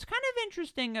actually, what's kind of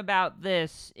interesting about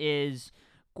this is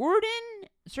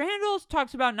Sir Handel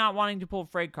talks about not wanting to pull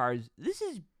freight cars. This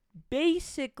is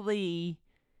basically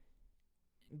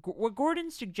what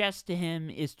Gordon suggests to him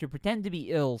is to pretend to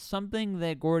be ill, something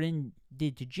that Gordon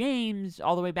did to James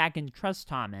all the way back in Trust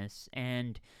Thomas,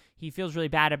 and he feels really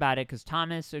bad about it because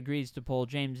Thomas agrees to pull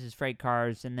James's freight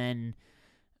cars, and then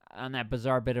on that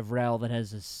bizarre bit of rail that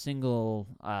has a single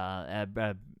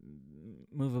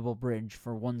movable bridge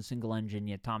for one single engine,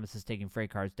 yet Thomas is taking freight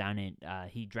cars down it.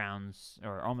 He drowns,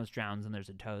 or almost drowns, and there's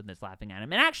a toad that's laughing at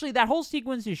him. And actually, that whole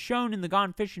sequence is shown in the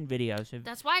Gone Fishing video. So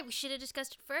that's why we should have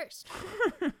discussed it first.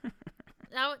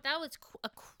 That was a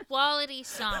quality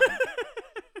song.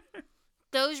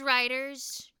 Those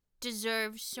writers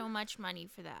deserve so much money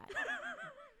for that.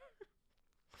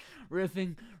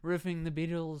 Riffing the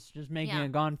Beatles, just making a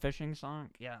Gone Fishing song.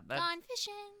 Yeah, Gone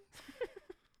Fishing.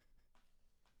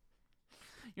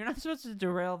 You're not supposed to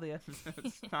derail the episode.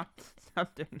 Stop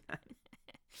doing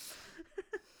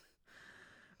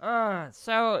that.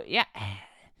 So yeah,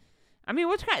 I mean,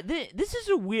 this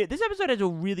episode has a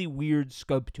really weird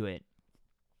scope to it.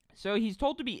 So he's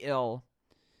told to be ill,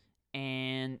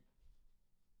 and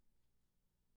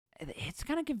it's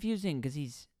kind of confusing because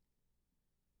he's.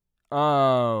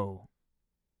 Oh.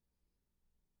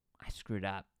 I screwed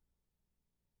up.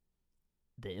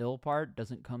 The ill part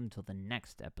doesn't come till the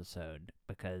next episode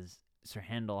because Sir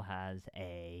Handel has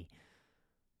a...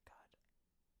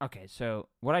 God. Okay, so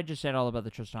what I just said all about the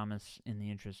Tristamus in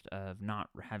the interest of not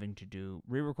having to do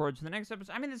re-records in the next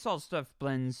episode, I mean, this all stuff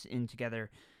blends in together.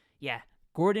 Yeah,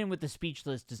 Gordon with the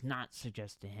speechless does not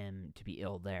suggest to him to be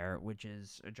ill there, which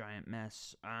is a giant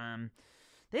mess.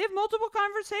 They have multiple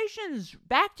conversations,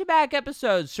 back-to-back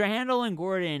episodes. Sir Handel and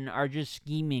Gordon are just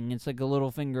scheming. It's like a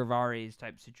Littlefinger Varys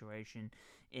type situation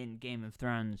in Game of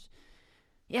Thrones.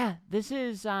 Yeah, this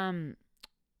is, Sir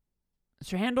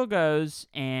Handel goes,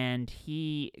 and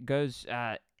he goes,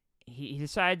 he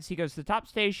decides he goes to the top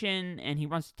station, and he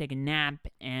wants to take a nap,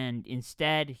 and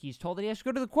instead, he's told that he has to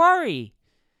go to the quarry.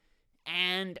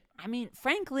 And, I mean,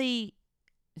 frankly,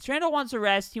 Sir Handel wants a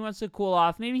rest. He wants to cool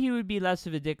off. Maybe he would be less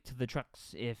of a dick to the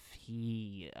trucks if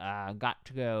he got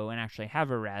to go and actually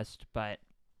have a rest. But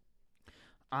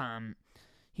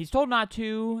he's told not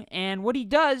to. And what he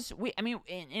does,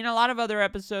 in a lot of other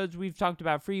episodes, we've talked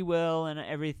about free will and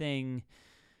everything.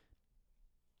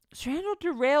 Sir Handel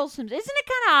derails him. Isn't it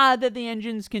kind of odd that the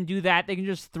engines can do that? They can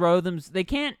just throw them. They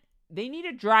can't. They need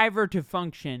a driver to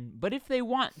function, but if they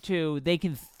want to, they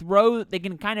can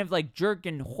kind of like jerk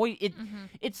and hoist it. Mm-hmm.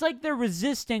 It's like they're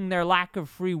resisting their lack of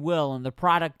free will, and the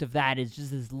product of that is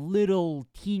just this little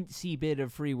teensy bit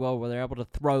of free will where they're able to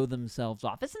throw themselves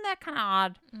off. Isn't that kind of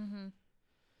odd? Mm-hmm.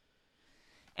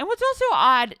 And what's also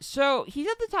odd, so he's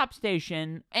at the top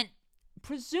station, and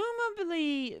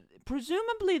presumably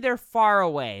they're far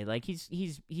away. Like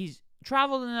he's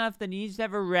traveled enough that he needs to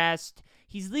have a rest.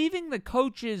 He's leaving the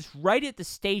coaches right at the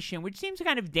station, which seems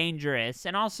kind of dangerous.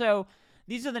 And also,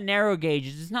 these are the narrow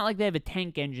gauges. It's not like they have a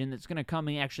tank engine that's going to come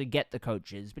and actually get the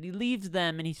coaches. But he leaves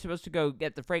them, and he's supposed to go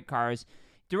get the freight cars.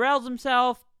 Derails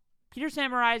himself. Peter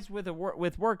Samurai's with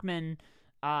workmen,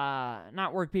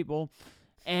 not work people.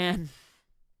 And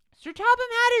Sir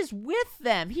Topham is with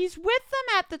them. He's with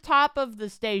them at the top of the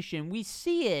station. We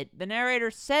see it. The narrator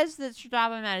says that Sir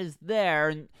Topham is there,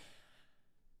 and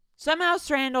somehow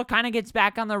Sir Handel kind of gets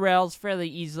back on the rails fairly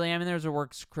easily. I mean, there's a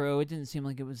works crew. It didn't seem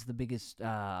like it was the biggest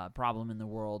problem in the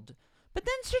world. But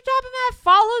then Sir Topham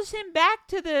follows him back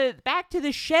to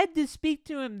the shed to speak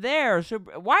to him there. So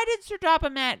why did Sir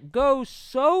Topham go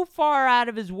so far out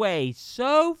of his way,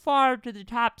 so far to the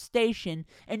top station,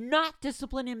 and not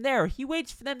discipline him there? He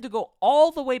waits for them to go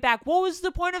all the way back. What was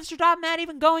the point of Sir Topham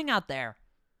even going out there?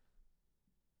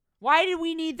 Why did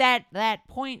we need that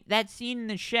scene in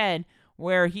the shed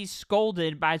where he's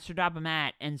scolded by Sir Topham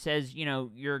and says,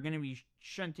 you're going to be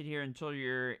shunted here until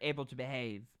you're able to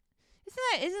behave?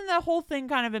 Isn't the whole thing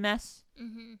kind of a mess?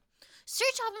 Mm-hmm. Sir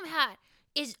Topham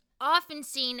is often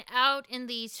seen out in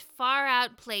these far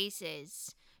out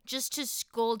places just to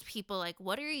scold people like,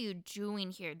 what are you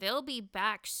doing here? They'll be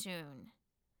back soon.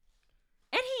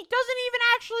 And he doesn't even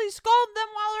actually scold them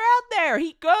while they're out there.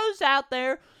 He goes out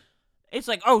there. It's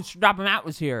like, oh, Sir Topham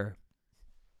was here.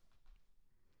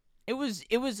 It was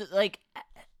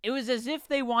as if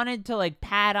they wanted to like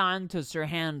pad on to Sir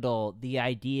Handel the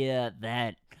idea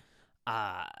that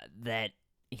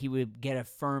he would get a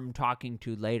firm talking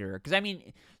to later. Because, I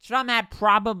mean, Sir Topham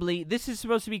probably, this is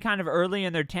supposed to be kind of early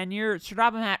in their tenure. Sir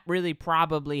Topham really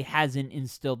probably hasn't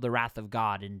instilled the wrath of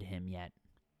God into him yet.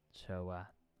 So,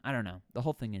 I don't know. The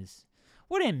whole thing is,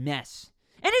 what a mess.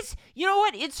 And it's, you know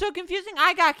what? It's so confusing.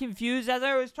 I got confused as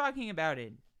I was talking about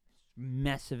it.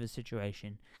 Mess of a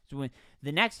situation. So when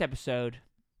the next episode,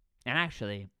 and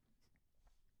actually,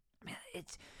 man,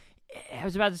 I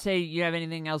was about to say, you have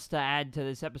anything else to add to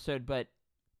this episode, but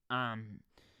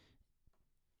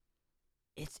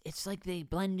it's like they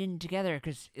blend in together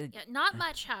because not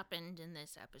much happened in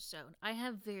this episode. I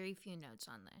have very few notes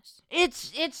on this.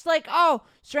 It's like, oh,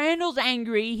 Sir Handel's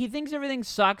angry. He thinks everything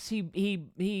sucks.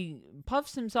 He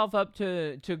puffs himself up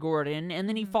to Gordon, and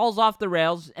then he falls off the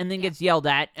rails, and then gets yelled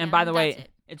at. And by the way,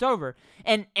 it's over.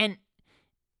 And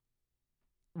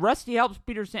Rusty helps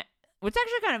Peter Sam. What's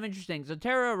actually kind of interesting, so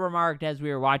Tara remarked as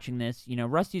we were watching this,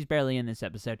 Rusty's barely in this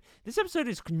episode. This episode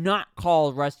is not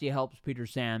called Rusty Helps Peter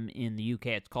Sam in the UK.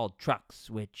 It's called Trucks,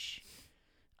 which,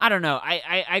 I don't know.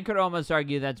 I could almost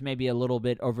argue that's maybe a little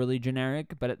bit overly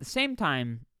generic, but at the same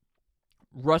time,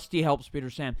 Rusty Helps Peter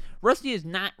Sam. Rusty is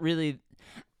not really...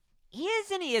 He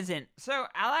is and he isn't. So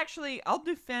I'll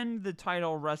defend the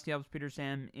title Rusty Helps Peter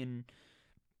Sam in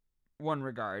one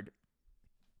regard.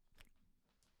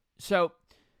 So...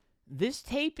 this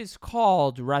tape is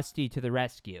called Rusty to the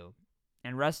Rescue,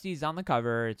 and Rusty's on the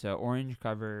cover. It's an orange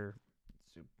cover.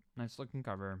 It's a nice-looking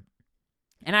cover.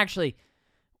 And actually,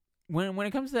 when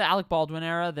it comes to the Alec Baldwin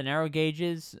era, the narrow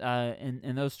gauges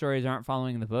and those stories aren't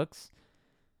following the books,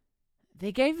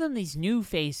 they gave them these new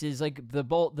faces, like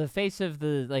the face of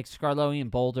the like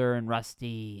Scarloian Boulder and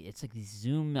Rusty. It's like these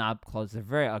zoom up close. They're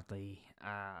very ugly.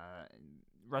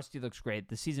 Rusty looks great.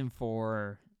 The season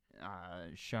 4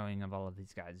 showing of all of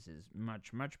these guys is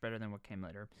much, much better than what came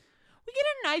later. We get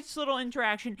a nice little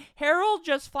interaction. Harold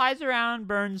just flies around,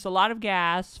 burns a lot of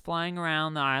gas, flying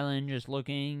around the island, just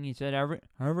looking. He said,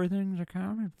 everything's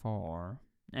accounted for.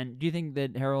 And do you think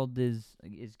that Harold is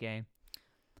gay?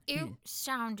 It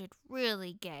sounded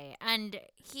really gay. And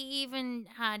he even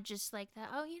had just like that,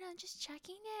 just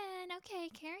checking in. Okay,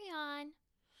 carry on.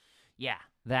 Yeah,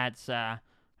 that's,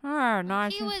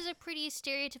 nice. He was a pretty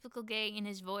stereotypical gay in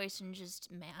his voice and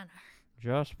just manner.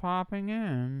 Just popping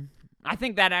in. I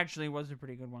think that actually was a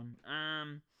pretty good one.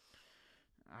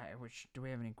 Do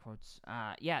we have any quotes?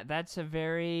 Yeah, that's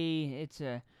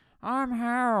I'm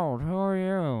Harold, who are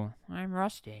you? I'm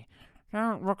Rusty.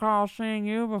 Don't recall seeing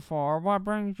you before. What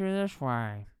brings you this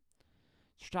way?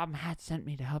 Stop Hat sent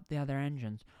me to help the other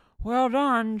engines. Well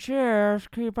done, cheers,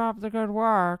 keep up the good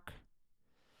work.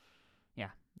 Yeah,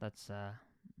 that's,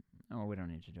 we don't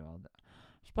need to do all that.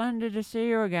 Splendid to see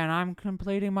you again. I'm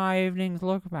completing my evening's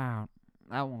lookabout.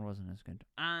 That one wasn't as good.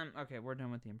 Okay, we're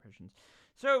done with the impressions.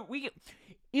 So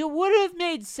it would have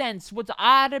made sense. What's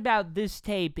odd about this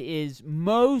tape is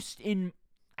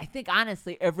I think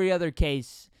honestly, every other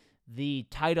case, the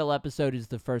title episode is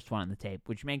the first one on the tape,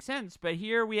 which makes sense. But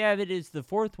here we have it is the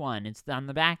fourth one. It's on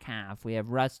the back half. We have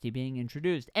Rusty being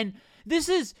introduced. And this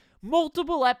is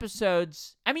multiple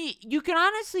episodes. I mean, you can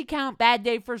honestly count Bad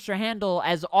Day for Sir Handel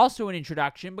as also an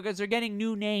introduction because they're getting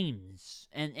new names.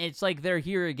 And it's like they're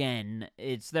here again.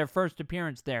 It's their first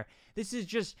appearance there. This is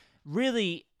just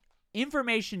really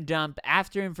information dump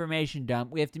after information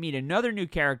dump. We have to meet another new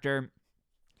character.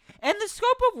 And the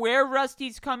scope of where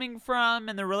Rusty's coming from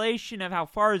and the relation of how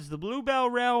far is the Bluebell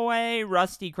Railway,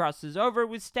 Rusty crosses over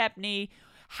with Stepney.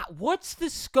 What's the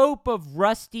scope of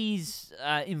Rusty's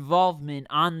involvement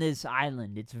on this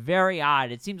island? It's very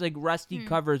odd. It seems like Rusty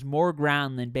covers more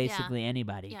ground than basically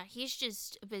anybody. Yeah, he's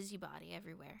just a busybody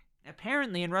everywhere.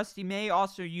 Apparently, and Rusty may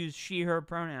also use she/her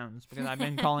pronouns because I've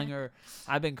been calling her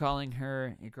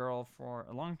a girl for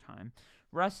a long time.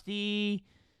 Rusty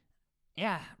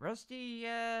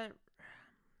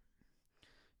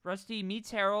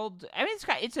meets Harold. I mean,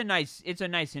 it's a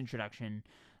nice introduction.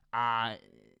 I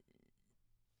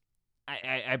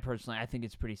personally, I think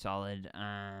it's pretty solid.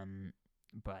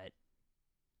 But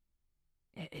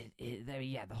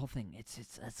the whole thing,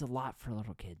 it's a lot for a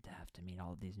little kid to have to meet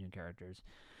all of these new characters.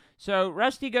 So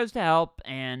Rusty goes to help,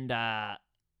 and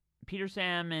Peter,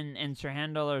 Sam, and Sir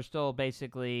Handel are still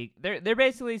basically they're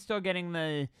basically still getting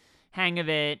the hang of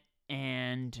it,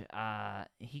 and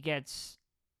he gets.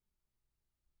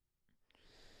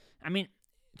 I mean,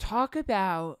 talk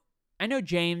about. I know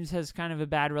James has kind of a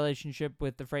bad relationship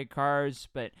with the freight cars,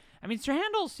 but I mean, Sir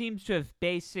Handel seems to have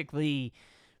basically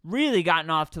really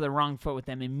gotten off to the wrong foot with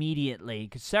them immediately,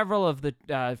 because several of the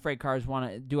freight cars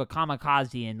want to do a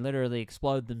kamikaze and literally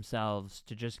explode themselves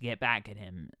to just get back at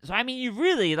him. So I mean, you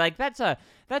really that's a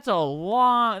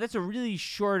really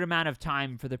short amount of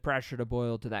time for the pressure to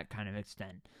boil to that kind of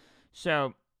extent.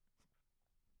 So,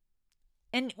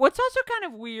 and what's also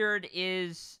kind of weird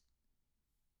is,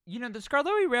 the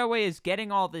Scarlowi Railway is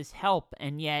getting all this help,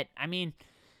 and yet, I mean,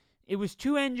 it was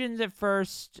 2 engines at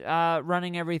first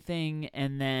running everything,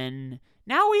 and then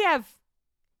now we have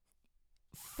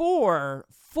 4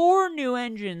 new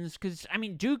engines, because, I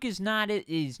mean, Duke is not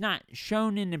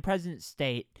shown in the present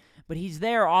state, but he's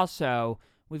there also.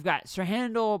 We've got Sir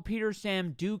Handel, Peter,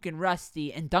 Sam, Duke, and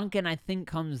Rusty, and Duncan, I think,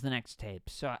 comes the next tape.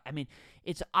 So, I mean,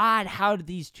 it's odd how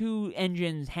these 2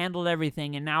 engines handled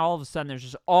everything, and now all of a sudden there's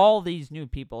just all these new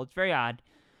people. It's very odd.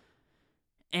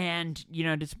 And,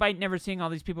 despite never seeing all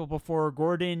these people before,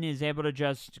 Gordon,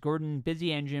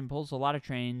 busy engine, pulls a lot of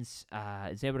trains,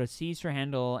 is able to see Sir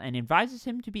Handel and advises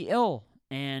him to be ill.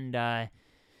 And,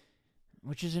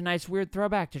 which is a nice weird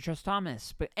throwback to Trust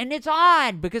Thomas. And it's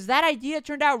odd, because that idea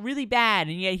turned out really bad.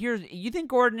 And yet you think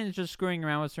Gordon is just screwing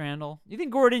around with Sir Handel? You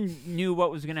think Gordon knew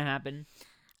what was going to happen?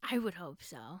 I would hope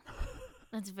so.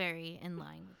 That's very in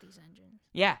line with these engines.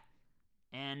 Yeah.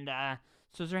 And,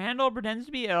 so Sir Handel pretends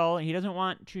to be ill. He doesn't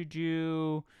want to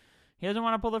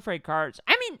pull the freight cars.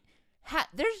 I mean,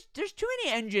 there's too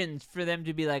many engines for them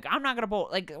to be like, I'm not going to pull.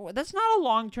 Like, that's not a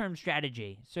long-term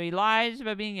strategy. So he lies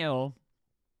about being ill.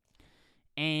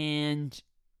 And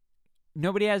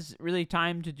nobody has any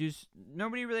time to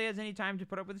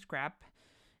put up with his crap.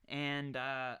 And,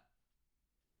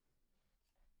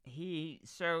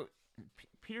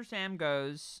 Peter Sam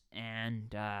goes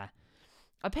and,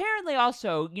 apparently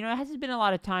also, it hasn't been a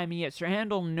lot of time, and yet Sir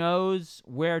Handel knows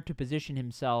where to position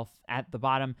himself at the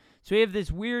bottom. So we have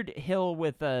this weird hill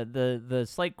with the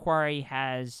slate quarry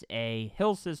has a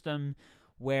hill system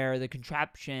where the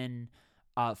contraption,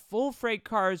 full freight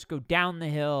cars go down the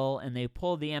hill and they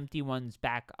pull the empty ones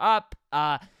back up.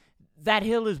 That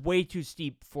hill is way too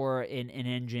steep for an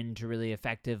engine to really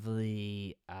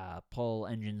effectively pull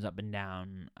engines up and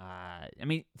down.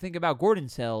 Think about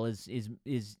Gordon's Hill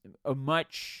is a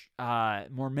much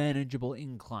more manageable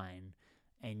incline,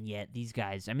 and yet these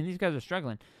guys are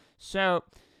struggling. So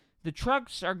the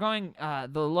trucks are going,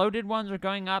 the loaded ones are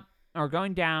going up or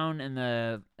going down, and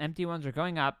the empty ones are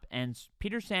going up. And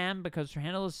Peter Sam, because Sir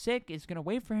Handel is sick, is going to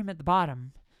wait for him at the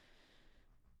bottom.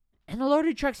 And the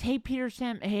loaded trucks hate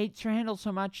Sir Handel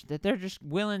so much that they're just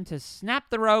willing to snap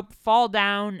the rope, fall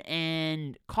down,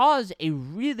 and cause a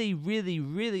really, really,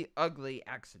 really ugly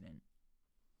accident.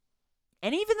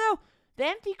 And even though the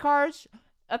empty cars,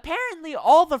 apparently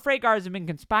all the freight cars have been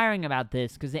conspiring about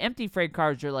this, because the empty freight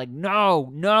cars are like,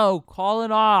 no, call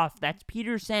it off. That's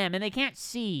Peter Sam. And they can't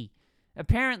see.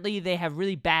 Apparently they have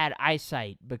really bad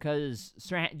eyesight, because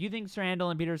do you think Sir Handel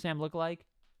and Peter Sam look alike?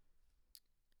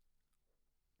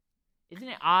 Isn't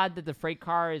it odd that the freight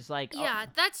car is like... Yeah,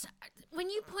 that's... When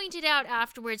you pointed out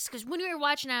afterwards, because when we were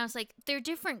watching, I was like, they're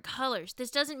different colors.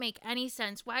 This doesn't make any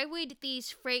sense. Why would these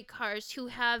freight cars who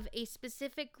have a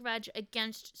specific grudge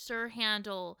against Sir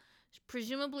Handel,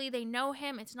 presumably they know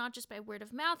him, it's not just by word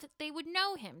of mouth, they would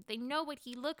know him. They know what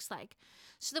he looks like.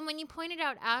 So then when you pointed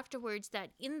out afterwards that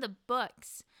in the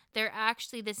books, they're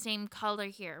actually the same color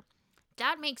here,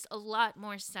 that makes a lot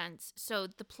more sense. So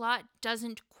the plot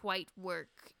doesn't quite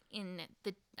work in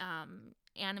the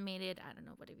animated, I don't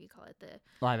know, whatever you call it, the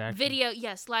live action video,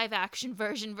 yes, live action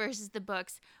version versus the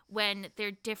books when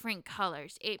they're different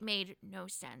colors. It made no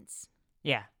sense.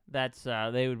 Yeah, that's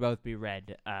they would both be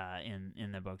red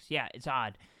in the books. Yeah, it's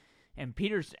odd. And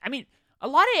a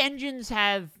lot of engines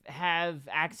have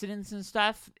accidents and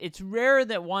stuff. It's rare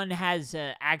that one has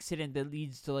an accident that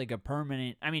leads to like a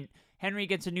permanent. Henry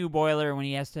gets a new boiler when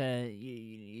he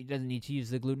doesn't need to use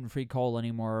the gluten-free coal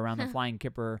anymore around the Flying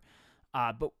Kipper.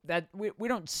 But that we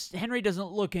don't. Henry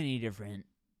doesn't look any different.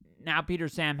 Now Peter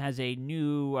Sam has a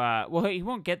new. He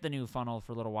won't get the new funnel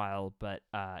for a little while, but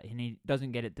he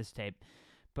doesn't get it this tape.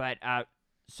 But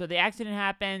so the accident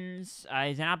happens.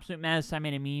 He's an absolute mess. I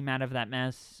made a meme out of that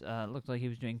mess. Looked like he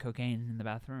was doing cocaine in the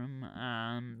bathroom.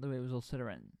 The way it was a little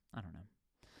cigarette. I don't know.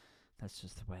 That's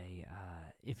just the way.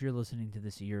 If you're listening to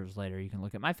this years later, you can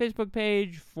look at my Facebook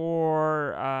page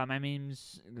for my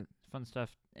memes, fun stuff.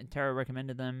 And Tara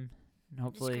recommended them. And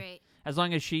hopefully, it's great. as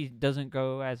long as she doesn't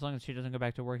go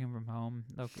back to working from home,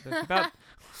 they'll keep up.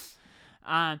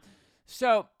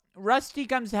 So Rusty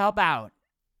comes to help out,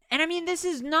 and this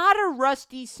is not a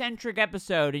Rusty centric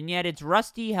episode, and yet it's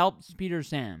Rusty helps Peter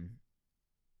Sam.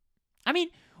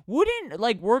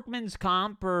 Wouldn't workman's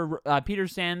comp or Peter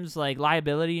Sam's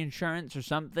liability insurance or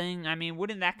something?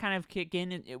 Wouldn't that kind of kick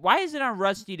in? Why is it on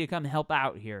Rusty to come help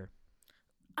out here?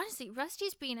 Honestly,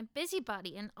 Rusty's being a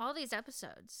busybody in all these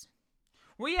episodes.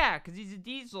 Well, yeah, because he's a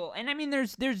diesel, and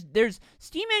there's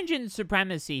steam engine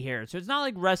supremacy here, so it's not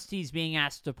like Rusty's being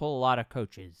asked to pull a lot of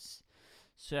coaches.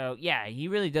 So yeah, he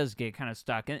really does get kind of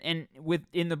stuck, and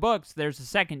in the books, there's a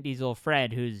second diesel,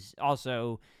 Fred, who's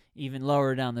also even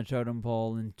lower down the totem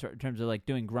pole in terms of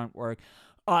doing grunt work,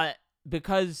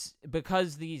 because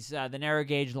these the narrow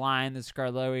gauge line, the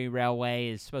Skarloey Railway,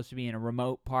 is supposed to be in a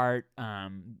remote part.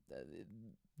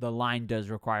 The line does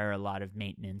require a lot of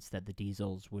maintenance, that the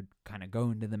diesels would kind of go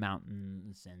into the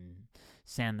mountains and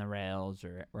sand the rails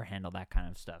or handle that kind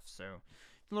of stuff. So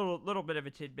a little bit of a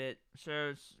tidbit.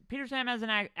 So Peter Sam has an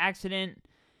accident.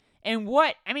 And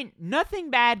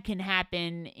nothing bad can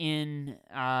happen in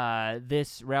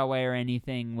this railway or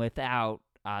anything without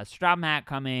Stromhat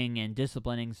coming and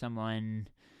disciplining someone.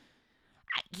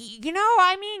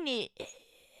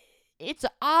 It's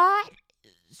odd.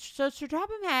 So Sir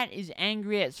Stromhat is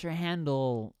angry at Sir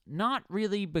Handel, not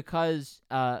really because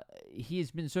he has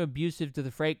been so abusive to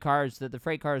the freight cars that the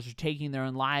freight cars are taking their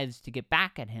own lives to get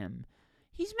back at him.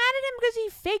 He's mad at him because he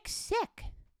fakes sick.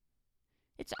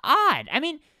 It's odd.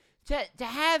 To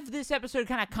have this episode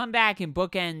kind of come back and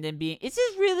bookend and be, is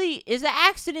the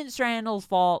accident Sir Handel's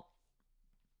fault?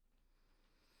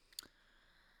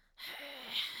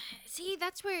 See,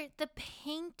 that's where the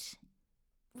paint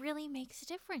really makes a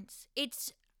difference.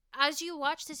 It's, as you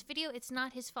watch this video, it's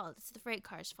not his fault. It's the freight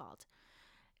car's fault.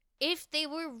 If they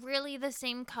were really the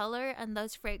same color and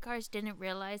those freight cars didn't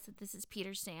realize that this is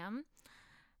Peter Sam,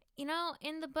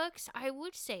 in the books, I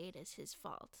would say it is his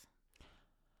fault.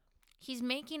 He's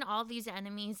making all these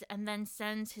enemies and then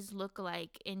sends his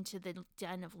lookalike into the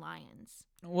den of lions.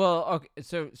 Well, okay,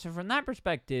 so from that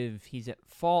perspective, he's at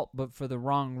fault, but for the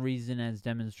wrong reason, as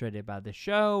demonstrated by the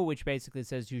show, which basically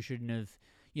says you shouldn't have,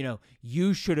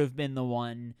 you should have been the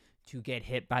one to get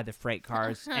hit by the freight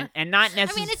cars, and not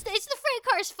necessarily. I mean, it's the freight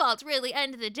car's fault, really.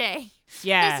 End of the day.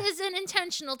 Yeah, this is an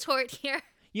intentional tort here.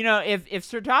 If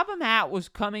Sir Topham Hatt was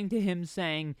coming to him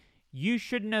saying, you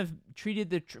shouldn't have treated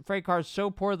the freight cars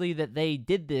so poorly that they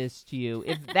did this to you.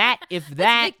 If that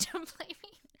victim blaming.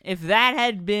 If that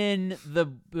had been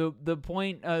the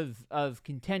point of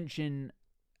contention,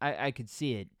 I could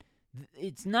see it.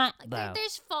 It's not, though.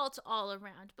 There's fault all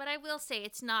around, but I will say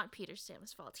it's not Peter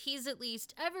Sam's fault. He's at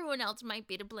least, everyone else might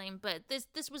be to blame, but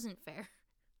this wasn't fair.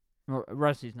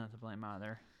 Rusty's not to blame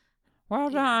either. Well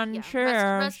done, cheers.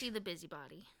 Rusty the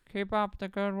busybody. Keep up the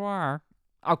good work.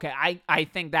 Okay, I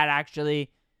think that actually,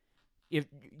 if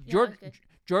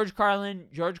George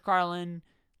Carlin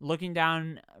looking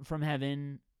down from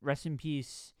heaven, rest in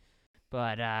peace.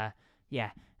 But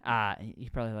he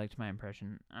probably liked my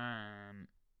impression.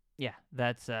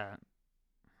 That's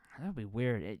that'd be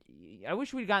weird. I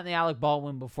wish we'd gotten the Alec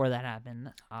Baldwin before that happened.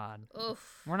 That's odd.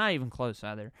 Oof. We're not even close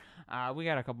either. We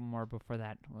got a couple more before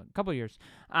that. A couple years.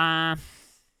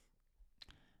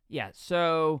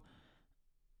 So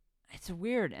it's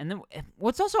weird. And then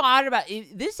what's also odd about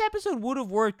it, this episode would have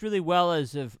worked really well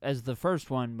as the first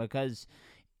one, because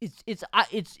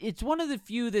it's one of the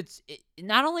few that's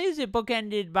not only is it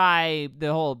bookended by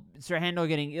the whole Sir Handel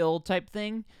getting ill type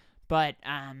thing, but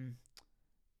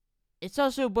it's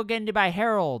also bookended by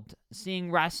Harold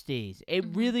seeing Rusty. It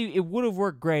would have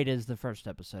worked great as the first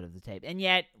episode of the tape, and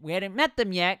yet we hadn't met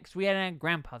them yet because we hadn't had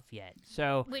Granpuff yet.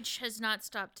 So which has not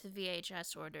stopped the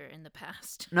VHS order in the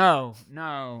past. No,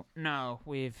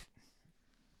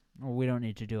 we don't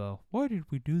need to do why did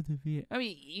we do the VHS? I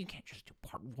mean, you can't just do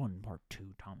part 1, part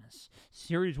 2, Thomas.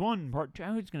 Series 1, part 2.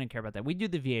 Who's going to care about that? We do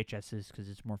the VHSs because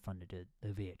it's more fun to do the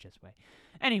VHS way.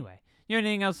 Anyway, you have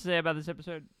anything else to say about this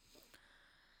episode?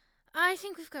 I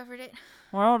think we've covered it.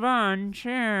 Well done.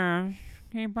 Cheers.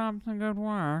 Keep up the good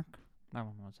work. That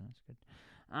one wasn't as good.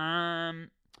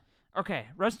 Okay,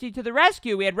 Rusty to the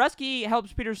rescue. We had Rusty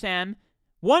helps Peter Sam.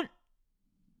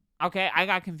 Okay, I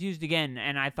got confused again,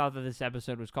 and I thought that this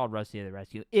episode was called Rusty to the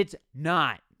Rescue. It's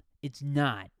not.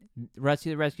 Rusty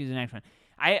to the Rescue is the next one.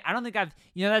 I don't think I've...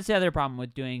 that's the other problem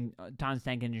with doing Tom's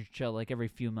Tank Engine Chill like every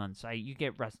few months.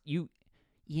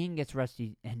 Ian gets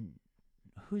Rusty, and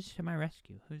who's to my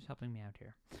rescue? Who's helping me out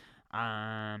here?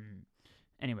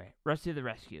 Anyway, Rusty to the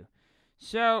Rescue.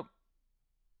 So...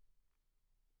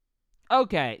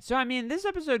 Okay, so I mean, this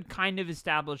episode kind of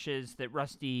establishes that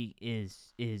Rusty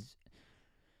is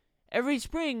every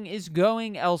spring is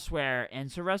going elsewhere, and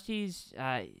so Rusty's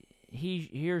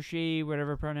he or she,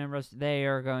 whatever pronoun Rusty, they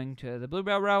are going to the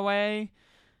Bluebell Railway,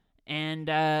 and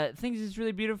things is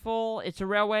really beautiful. It's a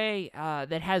railway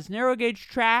that has narrow gauge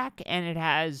track, and it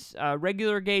has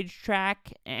regular gauge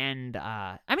track, and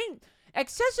I mean,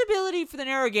 accessibility for the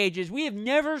narrow gauges. We have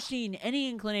never seen any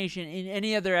inclination in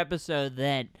any other episode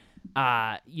that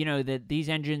that these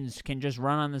engines can just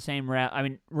run on the same rail. I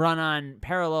mean, run on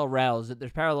parallel rails. That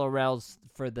there's parallel rails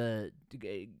for the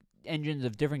engines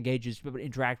of different gauges to be able to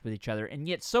interact with each other. And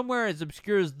yet, somewhere as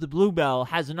obscure as the Bluebell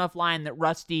has enough line that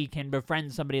Rusty can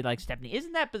befriend somebody like Stepney.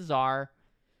 Isn't that bizarre?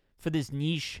 For this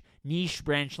niche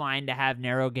branch line to have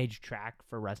narrow gauge track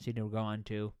for Rusty to go on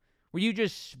to. Were you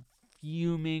just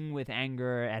fuming with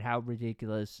anger at how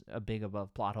ridiculous a big of a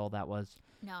plot hole that was?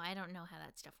 No, I don't know how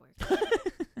that stuff works.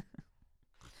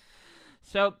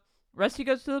 So, Rusty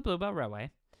goes to the Bluebell Railway,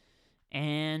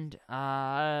 and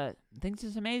thinks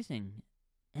it's amazing.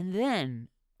 And then,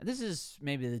 this is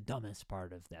maybe the dumbest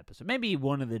part of the episode. Maybe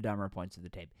one of the dumber points of the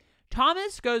tape.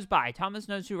 Thomas goes by. Thomas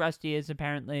knows who Rusty is,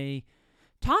 apparently.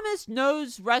 Thomas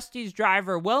knows Rusty's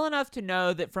driver well enough to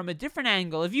know that from a different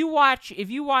angle, if you watch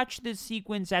this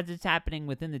sequence as it's happening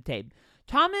within the tape,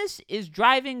 Thomas is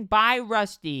driving by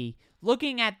Rusty,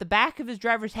 looking at the back of his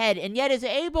driver's head, and yet is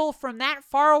able, from that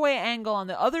faraway angle on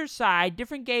the other side,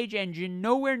 different gauge engine,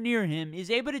 nowhere near him, is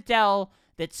able to tell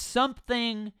that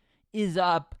something is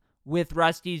up with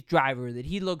Rusty's driver, that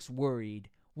he looks worried.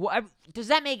 Does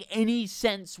that make any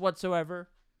sense whatsoever?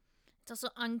 It's also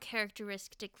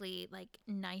uncharacteristically,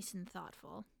 nice and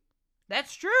thoughtful.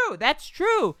 That's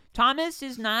true. Thomas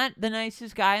is not the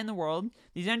nicest guy in the world.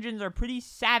 These engines are pretty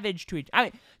savage to each... I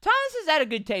mean, Thomas has had a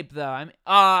good tape, though. I mean,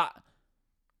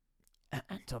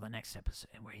 until the next episode,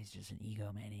 where he's just an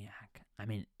egomaniac. I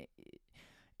mean,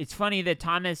 it's funny that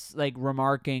Thomas like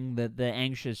remarking that the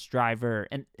anxious driver,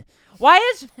 and why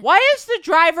is the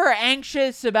driver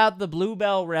anxious about the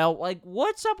Bluebell rail? Like,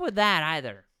 what's up with that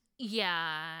either?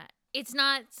 Yeah, it's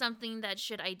not something that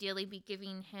should ideally be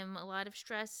giving him a lot of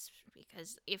stress,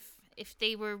 because if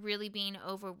they were really being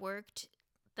overworked,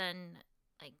 then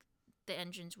like the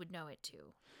engines would know it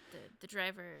too. The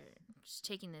driver is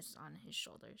taking this on his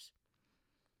shoulders.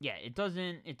 Yeah, it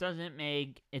doesn't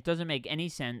make any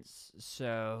sense.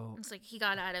 So It's like he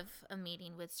got out of a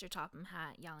meeting with Sir Topham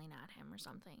Hatt yelling at him or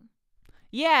something.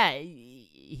 yeah,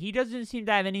 he doesn't seem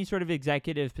to have any sort of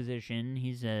executive position.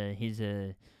 He's a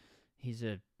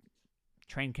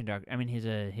train conductor. I mean, he's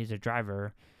a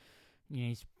driver. You know,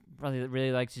 he's probably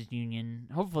really likes his union.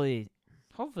 Hopefully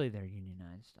they're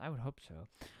unionized. I would hope so.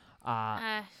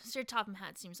 Sir Topham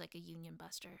Hatt seems like a union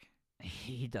buster.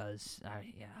 He does.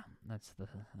 Yeah, that's the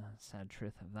sad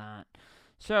truth of that.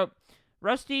 So,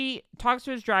 Rusty talks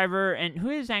to his driver, and who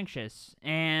is anxious.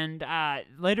 And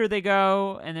later they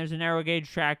go, and there's a narrow gauge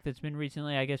track that's been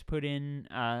recently, I guess, put in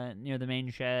near the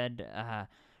main shed.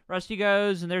 Rusty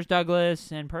goes, and there's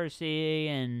Douglas and Percy,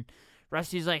 and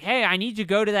Rusty's like, hey, I need to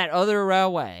go to that other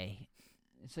railway.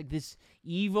 It's like this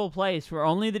evil place where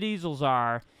only the diesels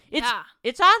are. It's odd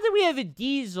that we have a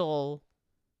diesel,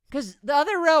 because the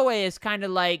other railway is kind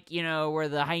of like, you know, where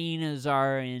the hyenas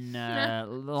are in The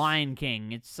Lion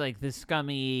King. It's like this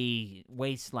scummy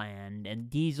wasteland, and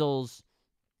diesels.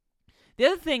 The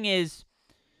other thing is,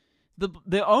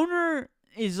 the owner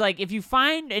is like, if you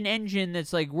find an engine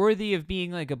that's like worthy of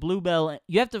being like a Bluebell,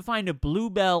 you have to find a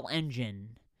Bluebell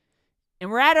engine. And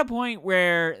we're at a point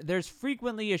where there's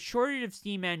frequently a shortage of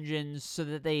steam engines, so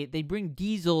that they bring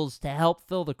diesels to help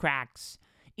fill the cracks.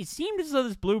 It seemed as though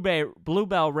this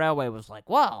Bluebell Railway was like,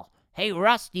 well, hey,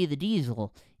 Rusty the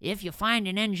Diesel, if you find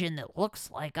an engine that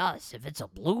looks like us, if it's a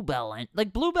Bluebell engine,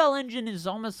 like Bluebell engine is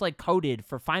almost like coded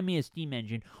for find me a steam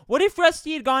engine. What if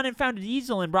Rusty had gone and found a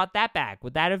diesel and brought that back?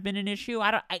 Would that have been an issue?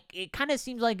 It kind of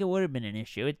seems like it would have been an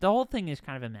issue. The whole thing is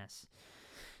kind of a mess.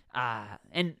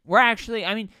 And we're actually,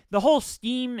 I mean, the whole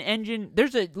steam engine,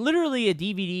 there's literally a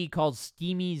DVD called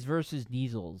Steamies versus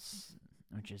Diesels,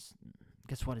 which is,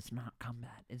 guess what? It's not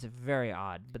combat. It's very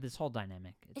odd, but this whole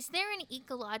dynamic. Is there an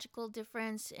ecological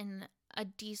difference in a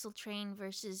diesel train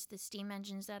versus the steam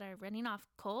engines that are running off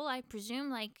coal? I presume,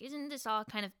 like, isn't this all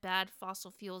kind of bad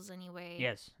fossil fuels anyway?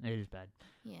 Yes, it is bad.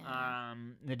 Yeah.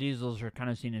 The diesels are kind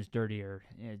of seen as dirtier.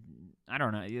 I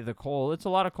don't know. The coal, it's a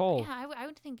lot of coal. Yeah, I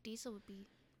would think diesel would be.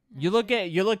 You look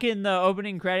in the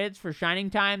opening credits for Shining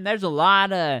Time. There's a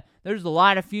lot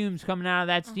of fumes coming out of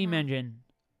that steam engine.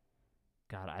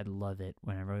 God, I love it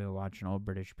whenever we watch an old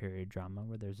British period drama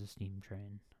where there's a steam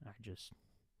train.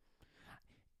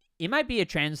 It might be a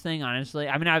trans thing, honestly.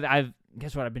 I mean, I've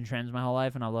guess what? I've been trans my whole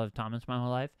life, and I love Thomas my whole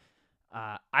life.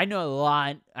 I know a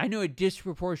lot. I know a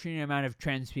disproportionate amount of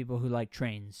trans people who like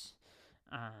trains.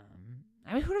 I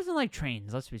mean, who doesn't like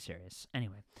trains? Let's be serious.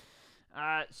 Anyway,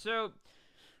 so.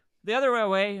 The other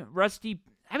way, Rusty.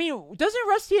 I mean, doesn't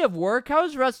Rusty have work? How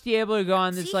is Rusty able to go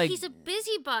on this, like... he's a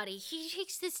busybody. He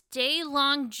takes this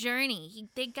day-long journey.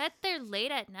 They get there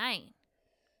late at night.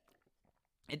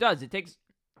 It does. It takes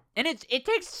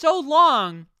so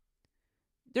long.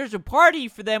 There's a party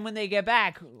for them when they get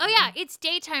back. Oh, yeah. It's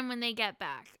daytime when they get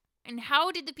back. And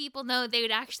how did the people know they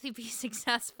would actually be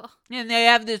successful? And they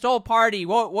have this whole party.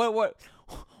 What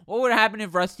would happen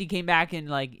if Rusty came back and,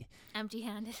 like...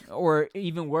 empty-handed. Or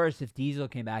even worse, if Diesel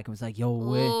came back and was like,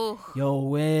 yo,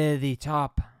 with the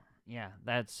top. Yeah,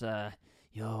 that's,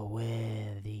 yo,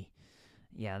 with the...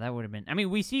 Yeah, that would have been... I mean,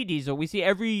 we see Diesel. We see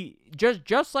every...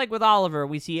 Just like with Oliver,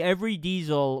 we see every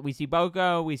Diesel. We see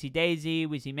Boko, we see Daisy,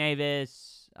 we see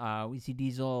Mavis, we see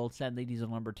Diesel. Sadly, Diesel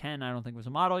number 10, I don't think was a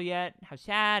model yet. How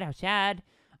sad.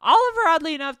 Oliver,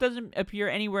 oddly enough, doesn't appear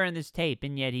anywhere in this tape,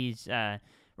 and yet he's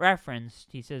referenced.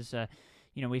 He says,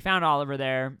 we found Oliver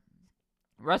there.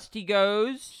 Rusty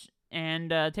goes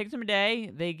and takes him a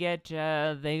day. They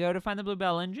go to find the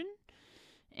Bluebell Engine,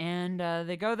 and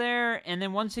they go there. And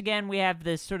then once again, we have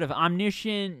this sort of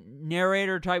omniscient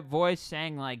narrator type voice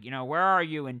saying, like, where are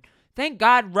you? And thank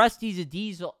God Rusty's a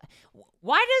diesel.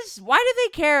 Why do they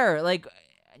care? Like,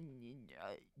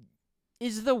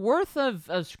 is the worth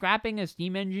of scrapping a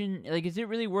steam engine, like, is it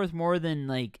really worth more than,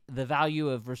 like, the value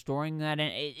of restoring that?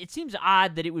 And it seems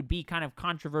odd that it would be kind of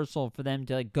controversial for them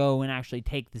to, like, go and actually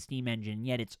take the steam engine,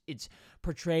 yet it's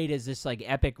portrayed as this, like,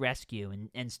 epic rescue.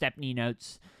 And Stepney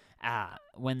notes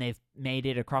when they've made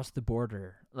it across the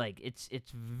border, like, it's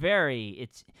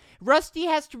Rusty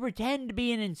has to pretend to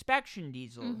be an inspection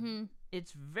diesel. Mm-hmm.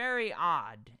 It's very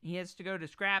odd. He has to go to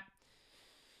scrap.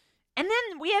 And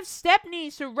then we have Stepney.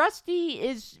 So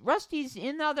Rusty's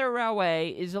in the other railway,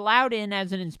 is allowed in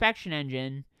as an inspection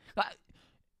engine.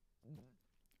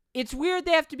 It's weird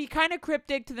they have to be kind of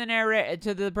cryptic to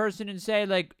the person and say,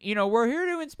 like, we're here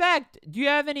to inspect. Do you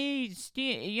have any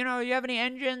you have any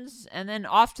engines? And then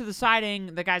off to the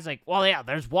siding, the guy's like, well, yeah,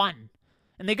 there's one.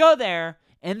 And they go there,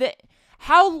 and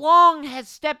how long has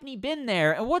Stepney been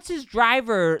there? And what's his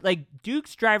driver? Like,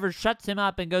 Duke's driver shuts him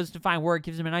up and goes to find work,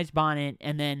 gives him a nice bonnet,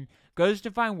 and then goes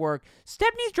to find work.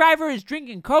 Stepney's driver is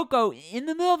drinking cocoa in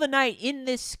the middle of the night in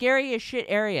this scary as shit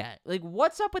area. Like,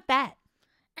 what's up with that?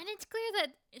 And it's clear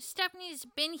that Stepney's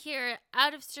been here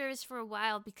out of service for a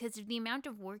while because of the amount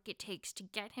of work it takes to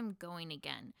get him going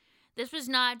again. This was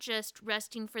not just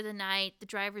resting for the night, the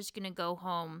driver's gonna go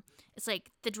home. It's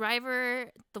like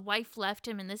the wife left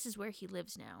him, and this is where he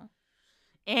lives now.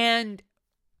 And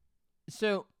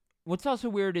so what's also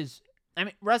weird is,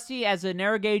 Rusty, as a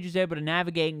narrow gauge, is able to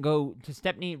navigate and go to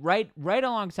Stepney right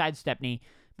alongside Stepney.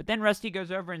 But then Rusty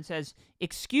goes over and says,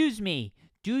 "Excuse me,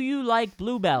 do you like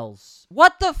bluebells?"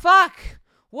 What the fuck?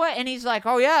 What? And he's like,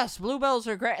 "Oh yes, bluebells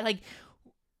are great." Like,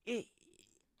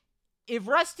 if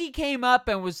Rusty came up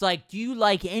and was like, "Do you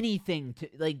like anything?"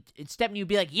 Stepney would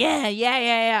be like,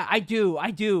 "Yeah, I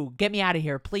do. Get me out of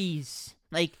here, please."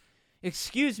 Like,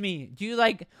 excuse me, do you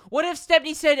like? What if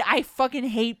Stepney said, "I fucking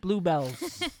hate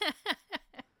bluebells"?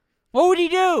 What would he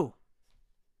do?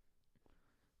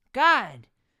 God,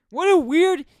 what a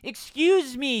weird.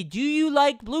 Excuse me, do you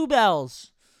like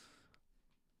bluebells?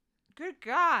 Good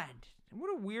God, what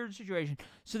a weird situation.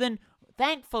 So then,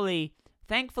 thankfully,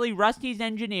 Rusty's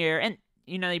engineer, and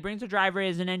he brings a driver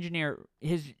as an engineer.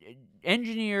 His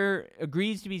engineer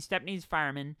agrees to be Stepney's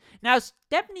fireman. Now,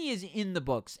 Stepney is in the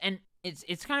books, and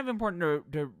it's kind of important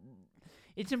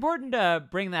to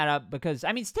bring that up because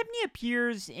Stepney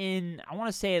appears in, I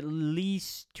want to say, at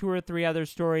least 2 or 3 other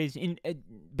stories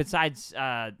besides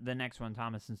the next one,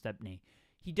 Thomas and Stepney.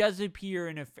 He does appear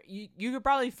in you could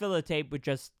probably fill a tape with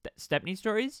just Stepney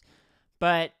stories,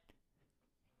 but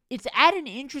it's at an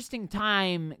interesting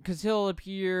time because he'll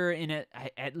appear in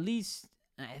at least,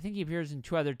 I think he appears in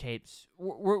 2 other tapes.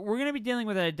 We're going to be dealing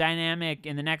with a dynamic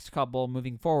in the next couple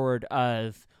moving forward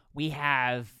of we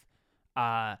have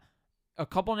a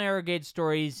couple narrow gauge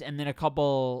stories and then a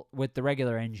couple with the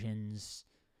regular engines.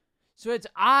 So it's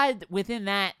odd within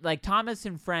that, like Thomas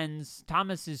and friends,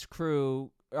 Thomas's crew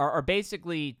are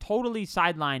basically totally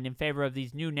sidelined in favor of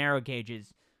these new narrow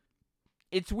gauges.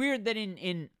 It's weird that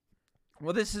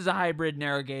well, this is a hybrid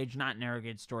narrow gauge, not narrow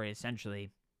gauge story, essentially.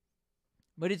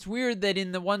 But it's weird that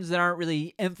in the ones that aren't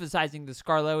really emphasizing the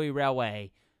Skarloey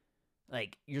Railway,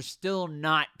 like, you're still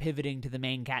not pivoting to the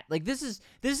main cat. Like, this is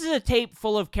a tape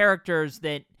full of characters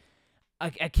that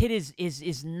a kid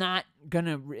is not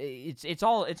gonna. It's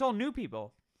all new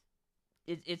people.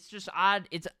 It's just odd.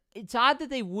 It's odd that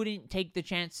they wouldn't take the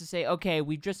chance to say, okay,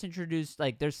 we've just introduced,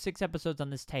 like, there's 6 episodes on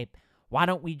this tape. Why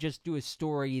don't we just do a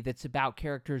story that's about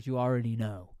characters you already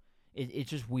know? It's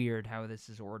just weird how this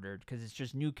is ordered because it's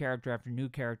just new character after new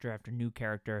character after new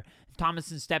character.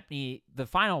 Thomas and Stepney, the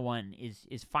final one,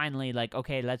 is finally like,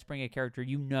 okay, let's bring a character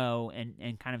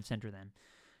and kind of center them.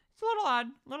 It's a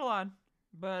little odd.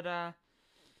 But,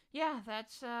 yeah,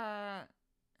 that's,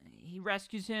 he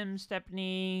rescues him.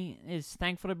 Stepney is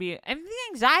thankful to be, and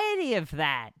the anxiety of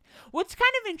that. What's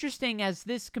kind of interesting as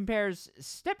this compares,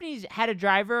 Stepney's had a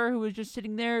driver who was just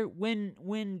sitting there.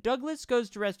 When Douglas goes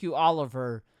to rescue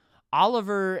Oliver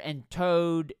and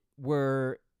Toad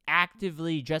were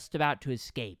actively just about to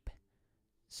escape.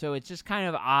 So it's just kind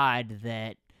of odd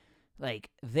that, like,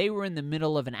 they were in the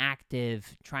middle of an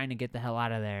active trying to get the hell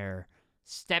out of there.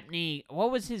 Stepney,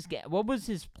 what was his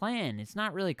plan? It's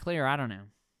not really clear. I don't know.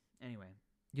 Anyway,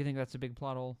 do you think that's a big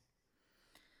plot hole?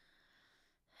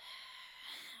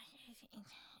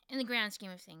 In the grand scheme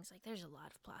of things, like, there's a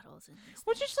lot of plot holes in this.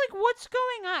 Well, just like, what's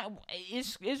going on?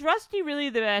 Is Rusty really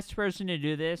the best person to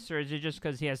do this, or is it just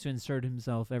because he has to insert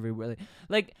himself everywhere?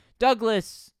 Like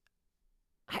Douglas,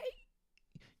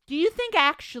 do you think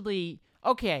actually?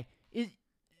 Okay,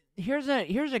 here's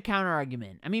a counter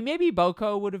argument. Maybe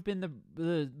Boko would have been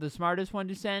the smartest one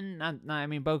to send.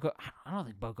 Boko. I don't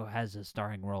think Boko has a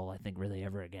starring role. I think really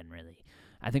ever again. Really,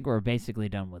 I think we're basically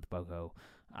done with Boko.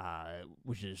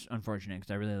 Which is unfortunate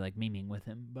because I really like memeing with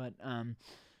him. But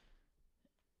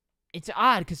it's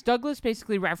odd because Douglas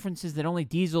basically references that only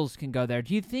diesels can go there.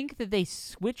 Do you think that they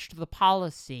switched the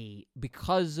policy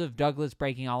because of Douglas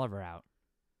breaking Oliver out?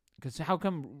 Because how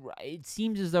come it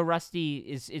seems as though Rusty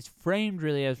is framed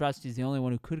really as Rusty's the only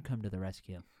one who could come to the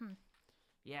rescue?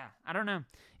 Yeah, I don't know.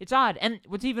 It's odd. And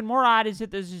what's even more odd is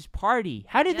that there's this party.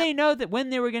 How did they know that when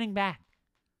they were getting back?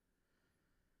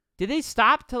 Did they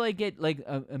stop to like get like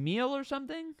a meal or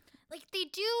something? Like, they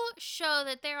do show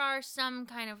that there are some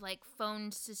kind of, like,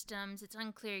 phone systems. It's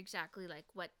unclear exactly, like,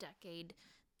 what decade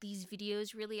these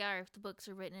videos really are, if the books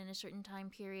are written in a certain time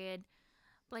period.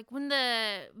 Like, when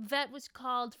the vet was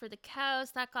called for the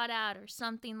cows, that got out or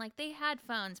something. Like, they had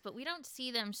phones, but we don't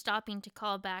see them stopping to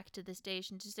call back to the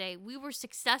station to say, we were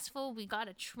successful, we got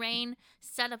a train,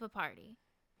 set up a party.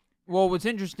 Well, what's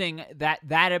interesting, that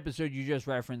episode you just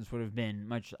referenced would have been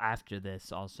much after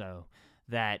this also.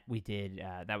 That we did,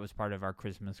 that was part of our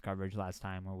Christmas coverage last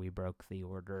time where we broke the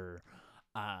order.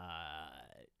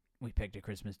 We picked a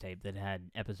Christmas tape that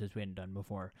had episodes we hadn't done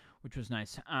before, which was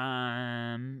nice.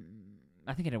 I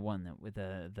think it had one that with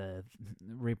the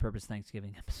repurposed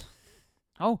Thanksgiving episode.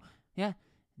 Oh, yeah.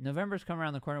 November's come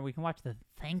around the corner. We can watch the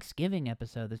Thanksgiving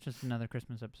episode. That's just another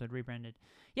Christmas episode rebranded.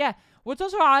 Yeah. What's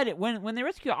also odd, when they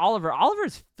rescue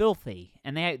Oliver's filthy,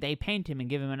 and they paint him and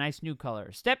give him a nice new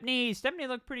color. Stepney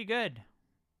looked pretty good.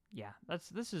 Yeah,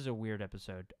 this is a weird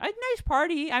episode. A nice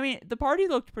party. I mean, the party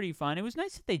looked pretty fun. It was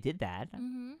nice that they did that.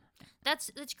 Mm-hmm. That's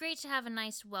great to have a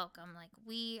nice welcome. Like,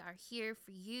 we are here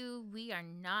for you. We are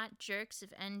not jerks of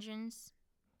engines.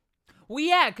 Well,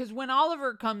 yeah, because when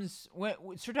Oliver comes,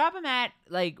 Sir Topham,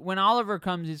 like, when Oliver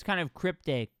comes, it's kind of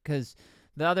cryptic, because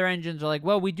the other engines are like,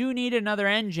 well, we do need another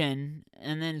engine,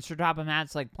 and then Sir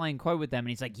Topham-Hatt's like playing coy with them, and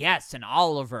he's like, yes, and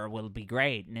Oliver will be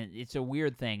great, and it's a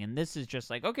weird thing, and this is just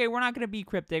like, okay, we're not going to be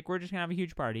cryptic, we're just going to have a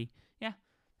huge party. Yeah,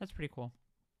 that's pretty cool.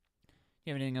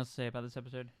 You have anything else to say about this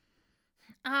episode?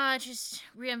 Just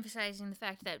re-emphasizing the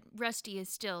fact that Rusty is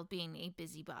still being a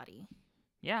busybody.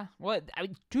 Yeah, well,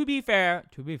 to be fair,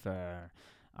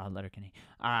 Letterkenny,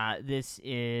 this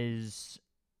is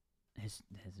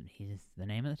he's the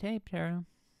name of the tape, Tara.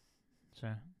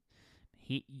 So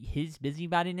his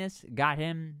busybodiness got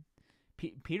him.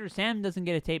 Peter Sam doesn't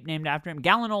get a tape named after him.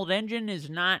 Gallon Old Engine is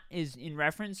in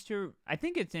reference to. I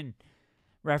think it's in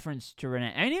reference to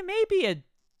Renee. I mean, it may be a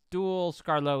dual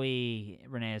Scarloey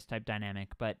Renee's type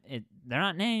dynamic, but they're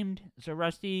not named. So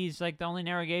Rusty's like the only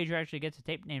narrow gauge who actually gets a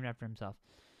tape named after himself.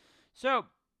 So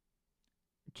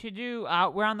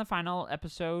we're on the final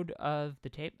episode of the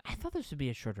tape. I thought this would be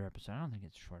a shorter episode. I don't think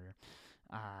it's shorter.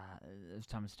 It's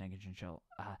Thomas and Stepney show.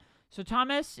 So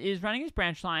Thomas is running his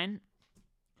branch line.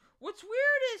 What's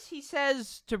weird is he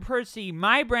says to Percy,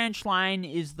 "My branch line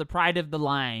is the pride of the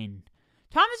line."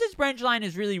 Thomas's branch line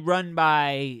is really run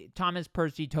by Thomas,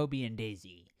 Percy, Toby, and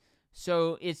Daisy.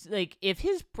 So it's like if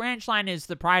his branch line is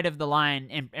the pride of the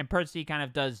line, and Percy kind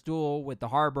of does duel with the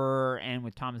harbor and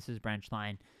with Thomas's branch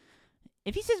line.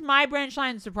 If he says my branch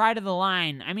line is the pride of the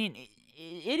line, I mean,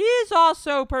 it is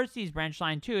also Percy's branch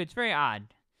line too. It's very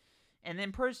odd. And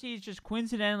then Percy's just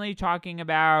coincidentally talking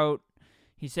about,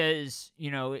 he says,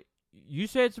 you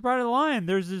say it's the pride of the line.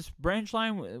 There's this branch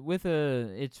line with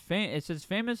it's as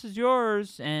famous as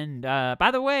yours. And by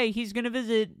the way, he's going to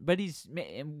visit, but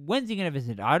when's he going to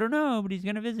visit? I don't know, but he's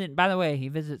going to visit. By the way, he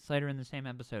visits later in the same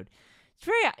episode.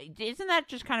 Isn't that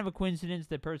just kind of a coincidence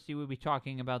that Percy would be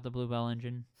talking about the Bluebell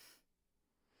Engine?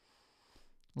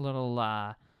 Little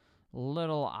odd.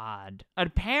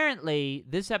 Apparently,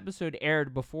 this episode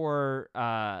aired before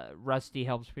Rusty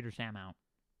helps Peter Sam out.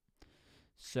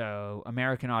 So,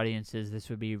 American audiences, this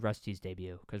would be Rusty's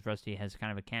debut, because Rusty has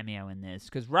kind of a cameo in this.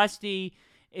 Because Rusty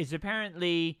is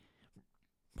apparently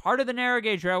part of the narrow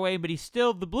gauge railway, but he's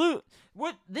still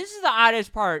this is the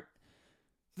oddest part.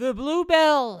 The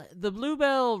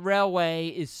Bluebell Railway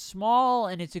is small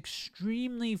and it's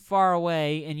extremely far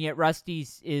away, and yet Rusty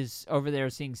is over there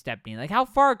seeing Stepney. Like, how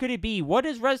far could it be? What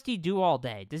does Rusty do all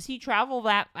day? Does he travel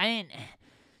that?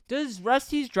 Does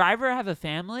Rusty's driver have a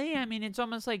family? I mean, it's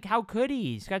almost like, how could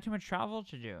he? He's got too much travel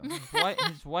to do.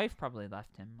 His wife probably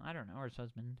left him. I don't know. Or his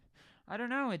husband. I don't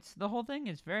know. The whole thing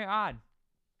is very odd.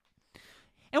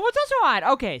 And what's also odd,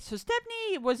 okay, so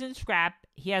Stepney was in Scrap.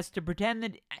 He has to pretend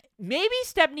that maybe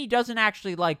Stepney doesn't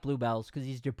actually like Bluebells because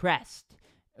he's depressed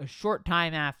a short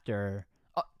time after.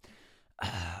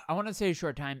 I want to say a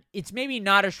short time. It's maybe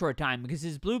not a short time because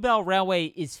his Bluebell Railway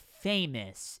is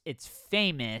famous. It's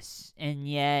famous, and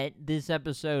yet this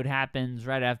episode happens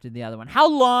right after the other one. How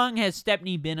long has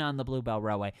Stepney been on the Bluebell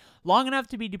Railway? Long enough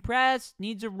to be depressed,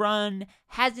 needs a run,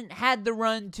 hasn't had the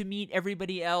run to meet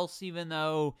everybody else, even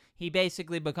though he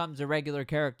basically becomes a regular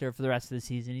character for the rest of the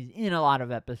season. He's in a lot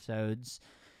of episodes.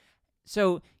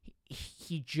 So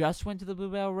he just went to the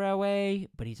Bluebell Railway,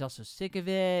 but he's also sick of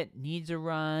it, needs a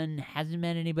run, hasn't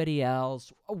met anybody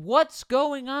else. What's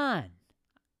going on?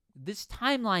 This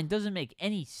timeline doesn't make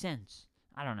any sense.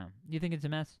 I don't know. You think it's a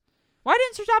mess? Why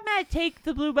didn't Sir Topham take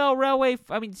the Bluebell Railway,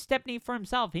 Stepney for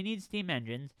himself? He needs steam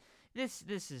engines. This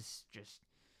is just,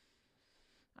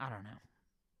 I don't know.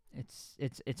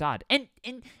 It's odd. And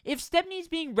if Stepney's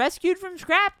being rescued from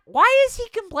scrap, why is he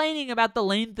complaining about the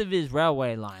length of his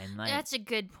railway line? Like, that's a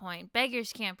good point.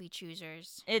 Beggars can't be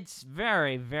choosers. it's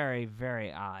very, very,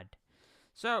 very odd.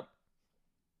 So,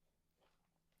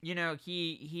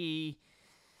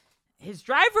 his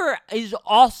driver is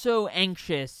also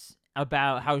anxious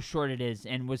about how short it is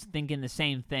and was thinking the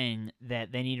same thing,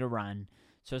 that they need to run.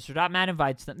 So Sir Dotmat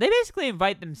invites them. They basically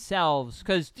invite themselves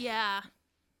because Yeah.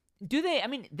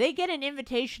 They get an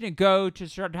invitation to go to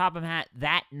Sir Topham Hatt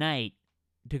that night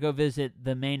to go visit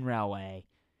the main railway.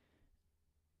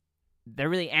 They're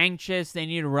really anxious. They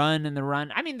need to run, and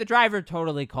the driver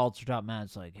totally called Sir Topham Hatt.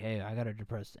 It's like, hey, I got a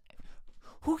depressed.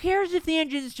 Who cares if the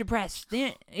engine's depressed?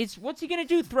 What's he gonna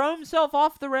do? Throw himself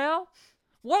off the rail?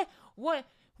 What?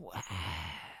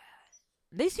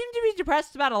 They seem to be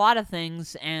depressed about a lot of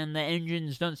things, and the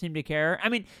engines don't seem to care.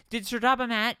 Did Sir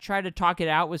Topham Hatt try to talk it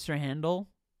out with Sir Handel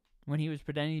when he was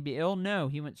pretending to be ill? No,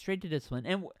 he went straight to discipline.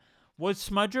 And was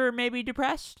Smudger maybe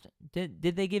depressed? Did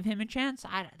they give him a chance?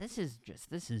 This is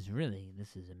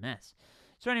a mess.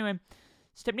 So anyway,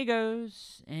 Stepney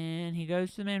goes, and he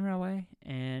goes to the main railway,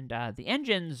 and the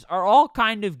engines are all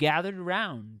kind of gathered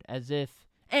around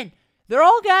and they're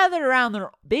all gathered around.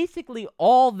 They're basically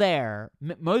all there.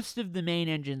 Most of the main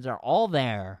engines are all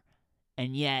there,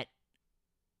 and yet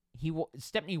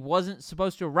Stepney wasn't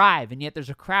supposed to arrive, and yet there's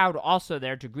a crowd also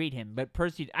there to greet him. But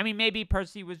maybe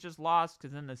Percy was just lost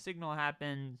because then the signal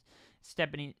happened.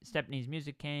 Stepney's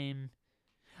music came.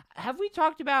 Have we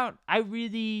talked about?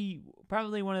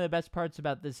 Probably one of the best parts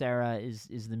about this era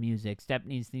is the music.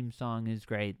 Stepney's theme song is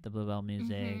great. The Bluebell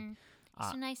music,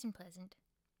 So nice and pleasant.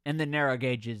 and the narrow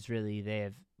gauges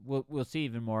really. We'll see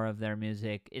even more of their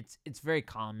music. It's very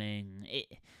calming.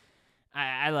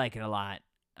 I like it a lot.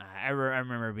 I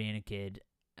remember being a kid.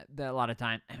 A lot of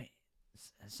time.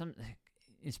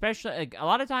 Especially a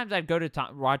lot of times I'd go to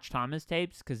watch Thomas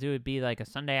tapes because it would be like a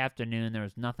Sunday afternoon. There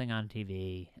was nothing on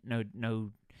TV.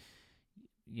 No.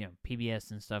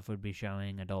 PBS and stuff would be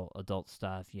showing adult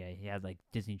stuff. Yeah, he had like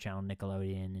Disney Channel,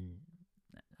 Nickelodeon, and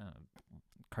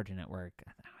Cartoon Network.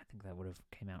 I think that would have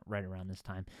came out right around this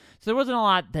time. So there wasn't a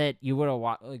lot that you would have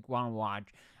want to watch.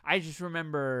 I just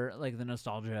remember like the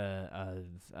nostalgia of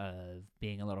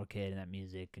being a little kid and that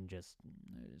music, and just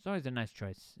it's always a nice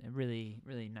choice. A really,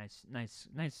 really nice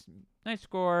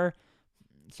score.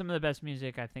 Some of the best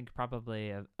music I think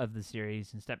probably of the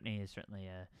series, and Stepney is certainly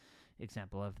a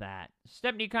example of that.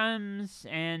 Stepney comes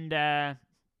and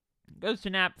goes to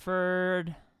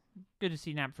Knapford. Good to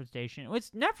see Knapford Station.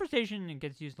 Knapford Station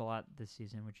gets used a lot this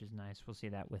season, which is nice. We'll see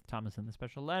that with Thomas and the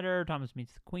Special Letter. Thomas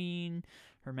meets the Queen,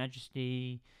 Her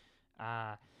Majesty.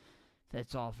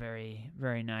 That's all very,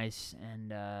 very nice.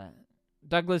 And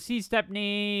Douglas sees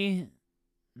Stepney.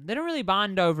 They don't really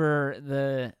bond over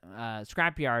the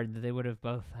scrapyard that they would have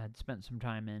both had spent some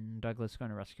time in. Douglas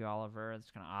going to rescue Oliver.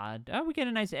 That's kind of odd. Oh, we get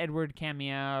a nice Edward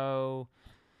cameo.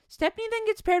 Stepney then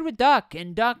gets paired with Duck,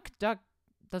 and Duck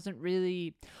doesn't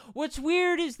really... What's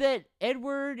weird is that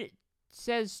Edward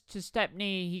says to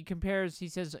Stepney, he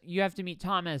says, you have to meet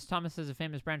Thomas. Thomas has a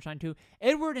famous branch line too.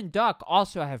 Edward and Duck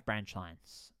also have branch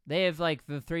lines. They have like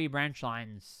the 3 branch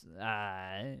lines.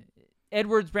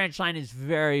 Edward's branch line is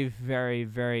very, very,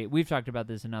 very... We've talked about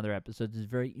this in other episodes. It's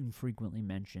very infrequently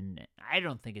mentioned. I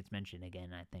don't think it's mentioned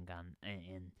again, I think,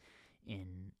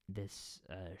 in this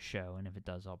show. And if it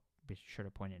does, I'll be sure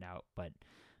to point it out. But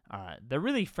they're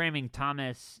really framing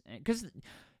Thomas... Because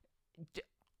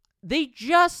they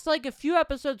just, like a few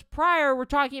episodes prior, were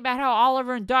talking about how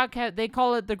Oliver and Duck, they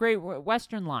call it the Great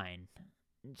Western Line.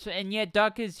 So, and yet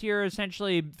Duck is here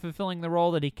essentially fulfilling the role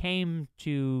that he came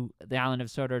to the Island of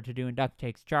Sodor to do, and Duck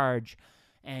takes charge,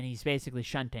 and he's basically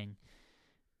shunting.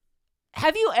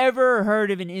 Have you ever heard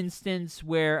of an instance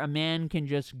where a man can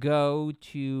just go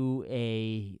to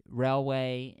a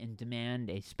railway and demand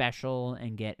a special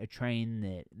and get a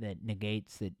train that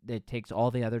negates, that takes all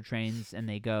the other trains, and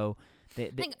they go... I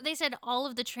think they said all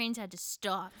of the trains had to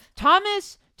stop.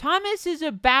 Thomas is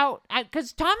about...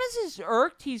 Because Thomas is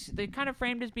irked. They kind of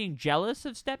framed as being jealous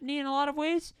of Stepney in a lot of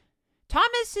ways.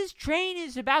 Thomas's train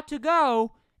is about to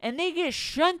go, and they get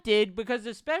shunted because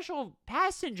a special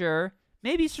passenger,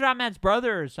 maybe Sir Dotmat's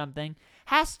brother or something,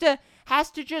 has to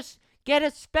just get a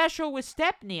special with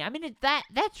Stepney. I mean,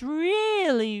 that's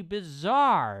really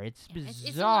bizarre. It's bizarre.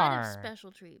 It's a lot of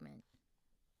special treatment.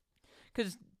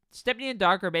 Because Stepney and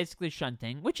Duck are basically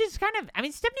shunting, which is kind of... I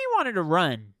mean, Stepney wanted to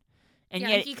run. And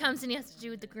yet he comes and he has to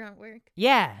do the grunt work.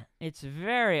 Yeah, it's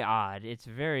very odd.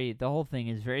 The whole thing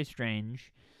is very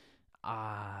strange.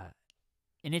 And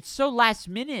it's so last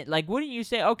minute. Like, wouldn't you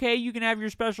say, okay, you can have your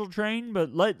special train,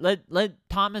 but let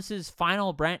Thomas's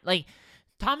final branch... Like,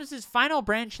 Thomas's final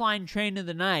branch line train of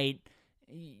the night.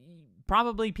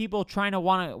 Probably people trying to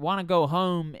want to go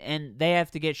home, and they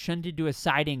have to get shunted to a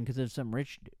siding because of some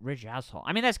rich asshole.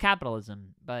 I mean, that's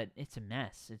capitalism, but it's a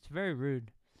mess. It's very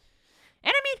rude.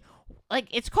 And I mean, like,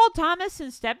 it's called Thomas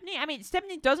and Stepney. I mean,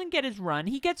 Stepney doesn't get his run.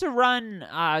 He gets a run.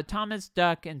 Thomas,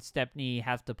 Duck, and Stepney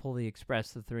have to pull the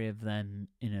express, the three of them,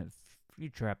 in a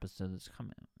future episode that's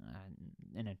coming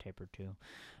in a tape or two.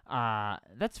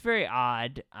 That's very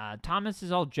odd. Thomas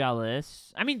is all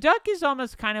jealous. I mean, Duck is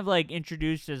almost kind of like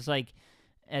introduced as like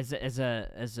as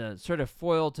a sort of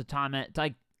foil to Thomas.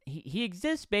 Like he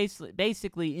exists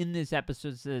basically in this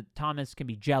episode so that Thomas can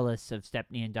be jealous of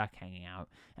Stepney and Duck hanging out.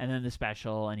 And then the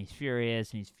special, and he's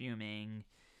furious and he's fuming.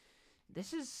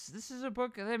 This is a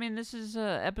book. I mean, this is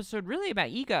a episode really about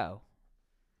ego,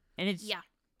 and it's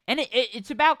And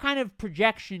it's about kind of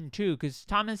projection, too, because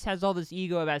Thomas has all this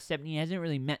ego about Stepney. He hasn't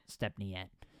really met Stepney yet.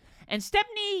 And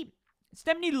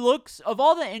Stepney looks, of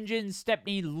all the engines,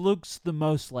 Stepney looks the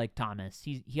most like Thomas.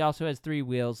 He also has 3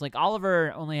 wheels. Like,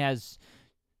 Oliver only has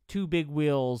 2 big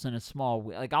wheels and a small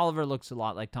wheel. Like, Oliver looks a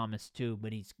lot like Thomas, too,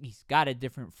 but he's got a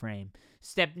different frame.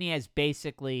 Stepney has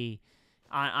basically,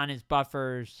 on his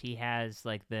buffers, he has,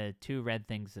 like, the 2 red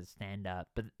things that stand up.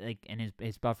 But, like, and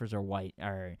his buffers are white,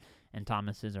 and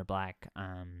Thomas's are black.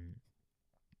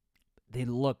 They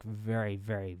look very,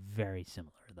 very, very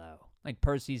similar, though. Like,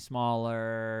 Percy's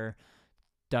smaller.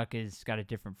 Duck has got a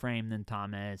different frame than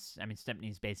Thomas. I mean,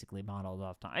 Stepney's basically modeled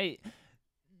off Thomas.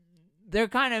 They're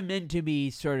kind of meant to be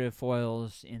sort of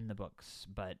foils in the books,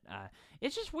 but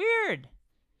it's just weird.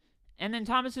 And then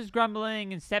Thomas is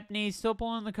grumbling, and Stepney's still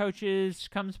pulling the coaches,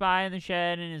 comes by in the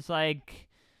shed, and is like,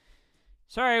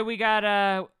 sorry, we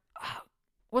got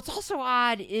What's also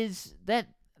odd is that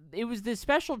it was this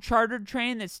special chartered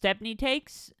train that Stepney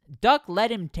takes. Duck let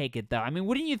him take it, though. I mean,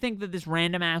 wouldn't you think that this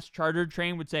random-ass chartered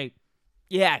train would say,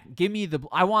 yeah, give me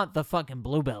I want the fucking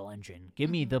Bluebell engine. Give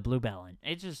me the Bluebell engine.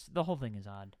 It's just, the whole thing is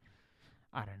odd.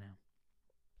 I don't know.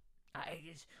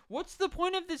 What's the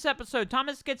point of this episode?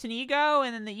 Thomas gets an ego,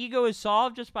 and then the ego is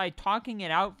solved just by talking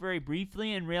it out very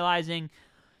briefly and realizing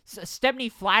Stepney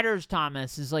flatters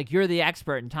Thomas, is like, you're the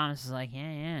expert, and Thomas is like, yeah,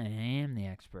 I am the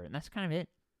expert, and that's kind of it.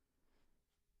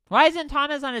 Why isn't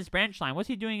Thomas on his branch line? What's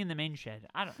he doing in the main shed?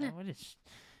 I don't know. What is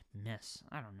mess?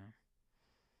 I don't know.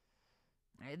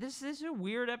 This is a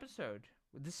weird episode.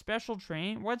 The special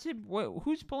train?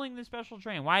 Who's pulling the special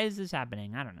train? Why is this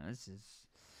happening? I don't know. This is...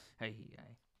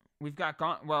 We've got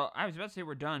gone... Well, I was about to say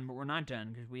we're done, but we're not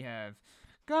done, because we have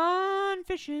gone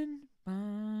fishing,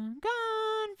 gone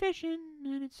fishing,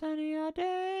 and it's sunny all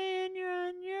day, and you're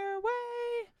on your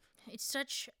way. It's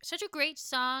such a great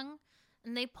song,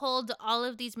 and they pulled all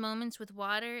of these moments with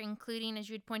water, including, as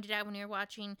you had pointed out when you were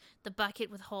watching, the bucket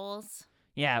with holes.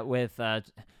 Yeah, with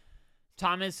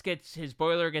Thomas his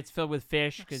boiler gets filled with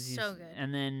fish because he's so good,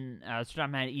 and then Sir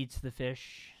Handel eats the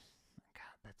fish.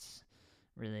 God, that's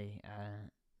really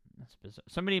that's bizarre.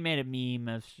 Somebody made a meme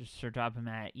of Sir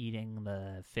Handel eating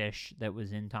the fish that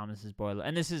was in Thomas's boiler,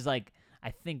 and this is like,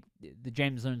 I think the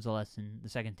James learns a lesson, the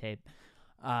second tape.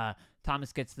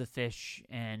 Thomas gets the fish,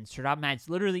 and Sir Handel's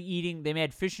literally eating. They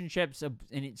made fish and chips,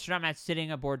 and Sir Handel's sitting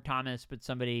aboard Thomas, but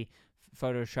somebody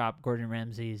Photoshop Gordon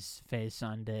Ramsay's face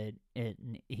onto it,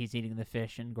 and he's eating the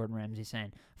fish, and Gordon Ramsay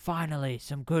saying, "Finally,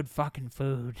 some good fucking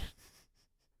food."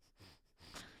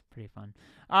 Pretty fun.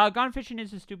 Gone Fishing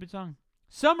is a stupid song.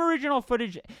 Some original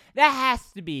footage. That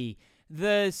has to be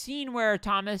the scene where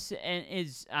Thomas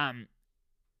is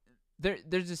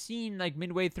there's a scene like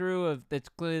midway through that's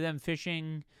clearly them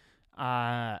fishing,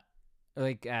 or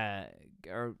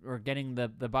getting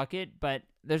the bucket, but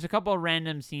there's a couple of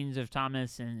random scenes of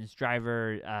Thomas and his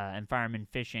driver and fireman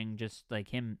fishing, just like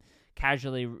him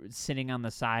casually sitting on the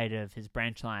side of his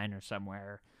branch line or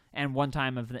somewhere, and one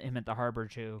time of him at the harbor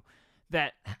too.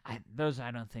 Those I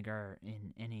don't think are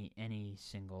in any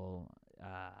single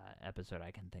episode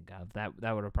I can think of.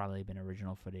 That would have probably been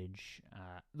original footage.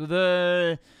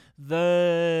 The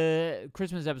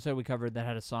Christmas episode we covered that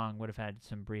had a song would have had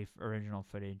some brief original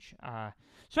footage.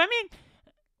 So I mean,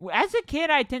 as a kid,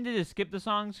 I tended to skip the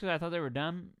songs because I thought they were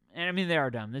dumb. And I mean, they are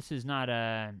dumb. This is not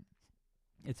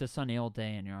it's a sunny old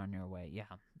day and you're on your way. Yeah,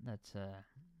 that's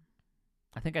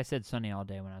I think I said sunny all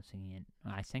day when I was singing it.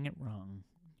 I sang it wrong.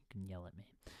 You can yell at me.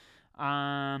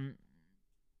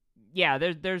 Yeah,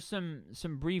 there's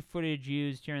some brief footage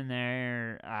used here and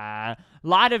there. A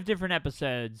lot of different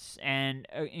episodes, and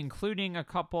including a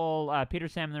couple, Peter,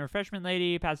 Sam and the Refreshment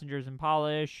Lady, Passengers and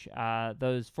Polish,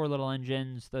 those 4 Little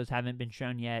Engines. Those haven't been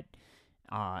shown yet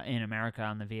in America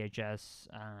on the VHS.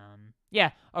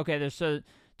 Yeah, okay,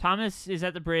 Thomas is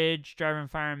at the bridge, driving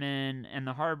firemen, and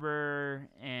the harbor,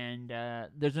 and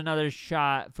there's another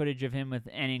shot footage of him with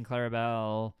Annie and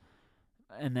Clarabelle,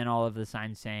 and then all of the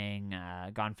signs saying,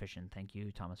 gone fishing, thank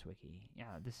you, Thomas Wiki.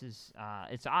 Yeah, this is,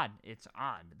 it's odd. It's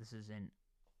odd. This is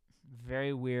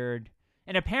very weird.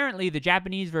 And apparently the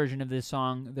Japanese version of this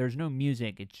song, there's no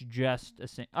music. It's just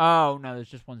oh, no,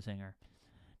 there's just one singer.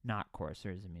 Not chorus.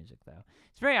 There is a music, though.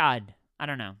 It's very odd. I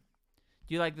don't know.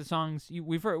 Do you like the songs?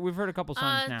 We've heard a couple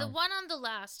songs now. The one on the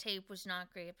last tape was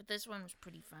not great, but this one was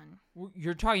pretty fun.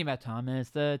 You're talking about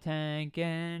Thomas the Tank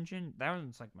Engine. That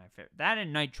one's like my favorite. That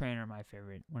and Night Train are my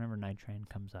favorite whenever Night Train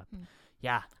comes up.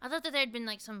 Yeah. I thought that there'd been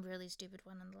like some really stupid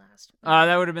one on the last.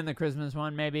 That would have been the Christmas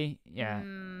one, maybe. Yeah.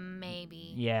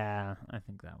 Maybe. Yeah, I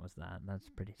think that was that. That's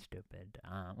pretty stupid.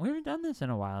 We haven't done this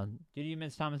in a while. Did you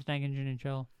miss Thomas the Tank Engine and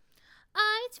Chill?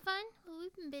 It's fun.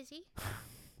 We've been busy.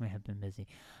 We have been busy.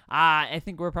 I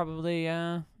think we're probably, you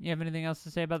have anything else to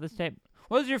say about this tape?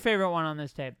 What was your favorite one on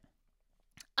this tape?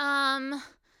 I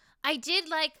did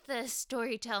like the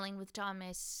storytelling with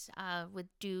Thomas, with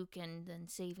Duke and then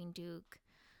saving Duke.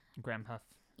 Granpuff.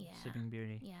 Yeah. Sleeping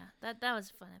Beauty. Yeah, that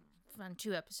was fun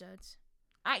 2 episodes.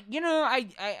 I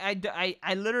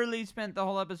literally spent the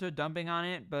whole episode dumping on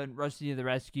it, but Rusty to the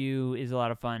Rescue is a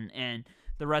lot of fun, and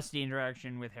the Rusty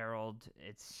interaction with Harold,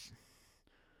 it's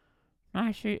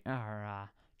cheers.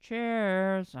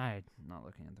 I'm not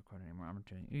looking at the quote anymore.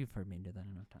 You've heard me do that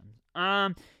enough times.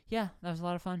 Yeah, that was a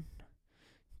lot of fun.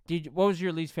 What was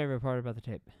your least favorite part about the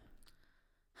tape?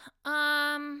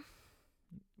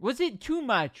 Was it too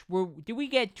much? Did we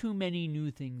get too many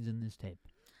new things in this tape?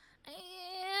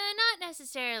 Not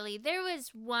necessarily. There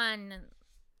was one,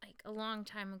 like, a long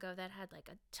time ago that had, like,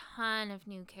 a ton of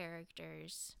new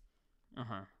characters.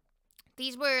 Uh-huh.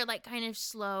 These were, like, kind of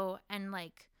slow and,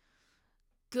 like,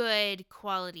 good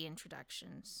quality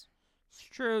introductions. It's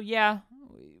true, yeah.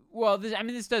 Well, this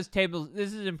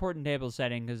is important table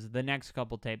setting because the next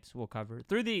couple tapes we'll cover.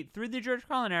 Through the George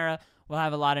Carlin era, we'll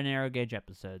have a lot of narrow gauge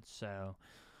episodes, so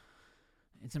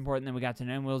it's important that we got to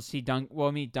know. And we'll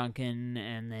meet Duncan,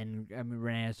 and then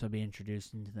Reyes will be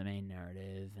introduced into the main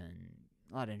narrative, and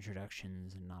a lot of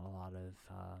introductions, and not a lot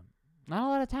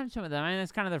of time spent with them. I mean,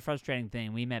 that's kind of the frustrating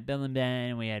thing. We met Bill and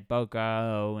Ben, we had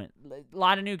Boko, and a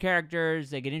lot of new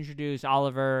characters. They get introduced.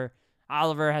 Oliver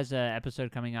has an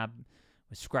episode coming up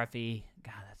with Scruffy.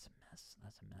 God, that's a mess.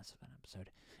 That's a mess of an episode.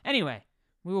 Anyway,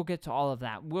 we will get to all of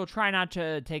that. We'll try not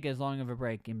to take as long of a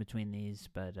break in between these,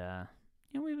 but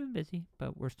we've been busy,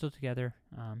 but we're still together.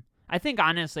 I think,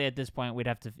 honestly, at this point, we'd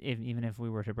have to, even if we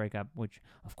were to break up, which,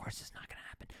 of course, is not going to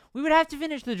happen, we would have to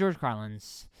finish the George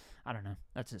Carlins. I don't know.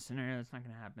 That's a scenario that's not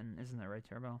going to happen. Isn't that right,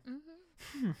 Tarabelle?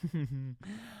 Mm-hmm.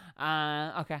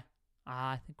 Okay.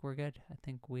 I think we're good. I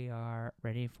think we are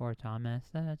ready for Thomas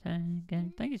the Tank.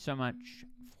 And thank you so much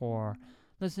for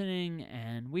listening,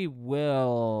 and we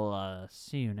will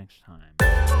see you next time.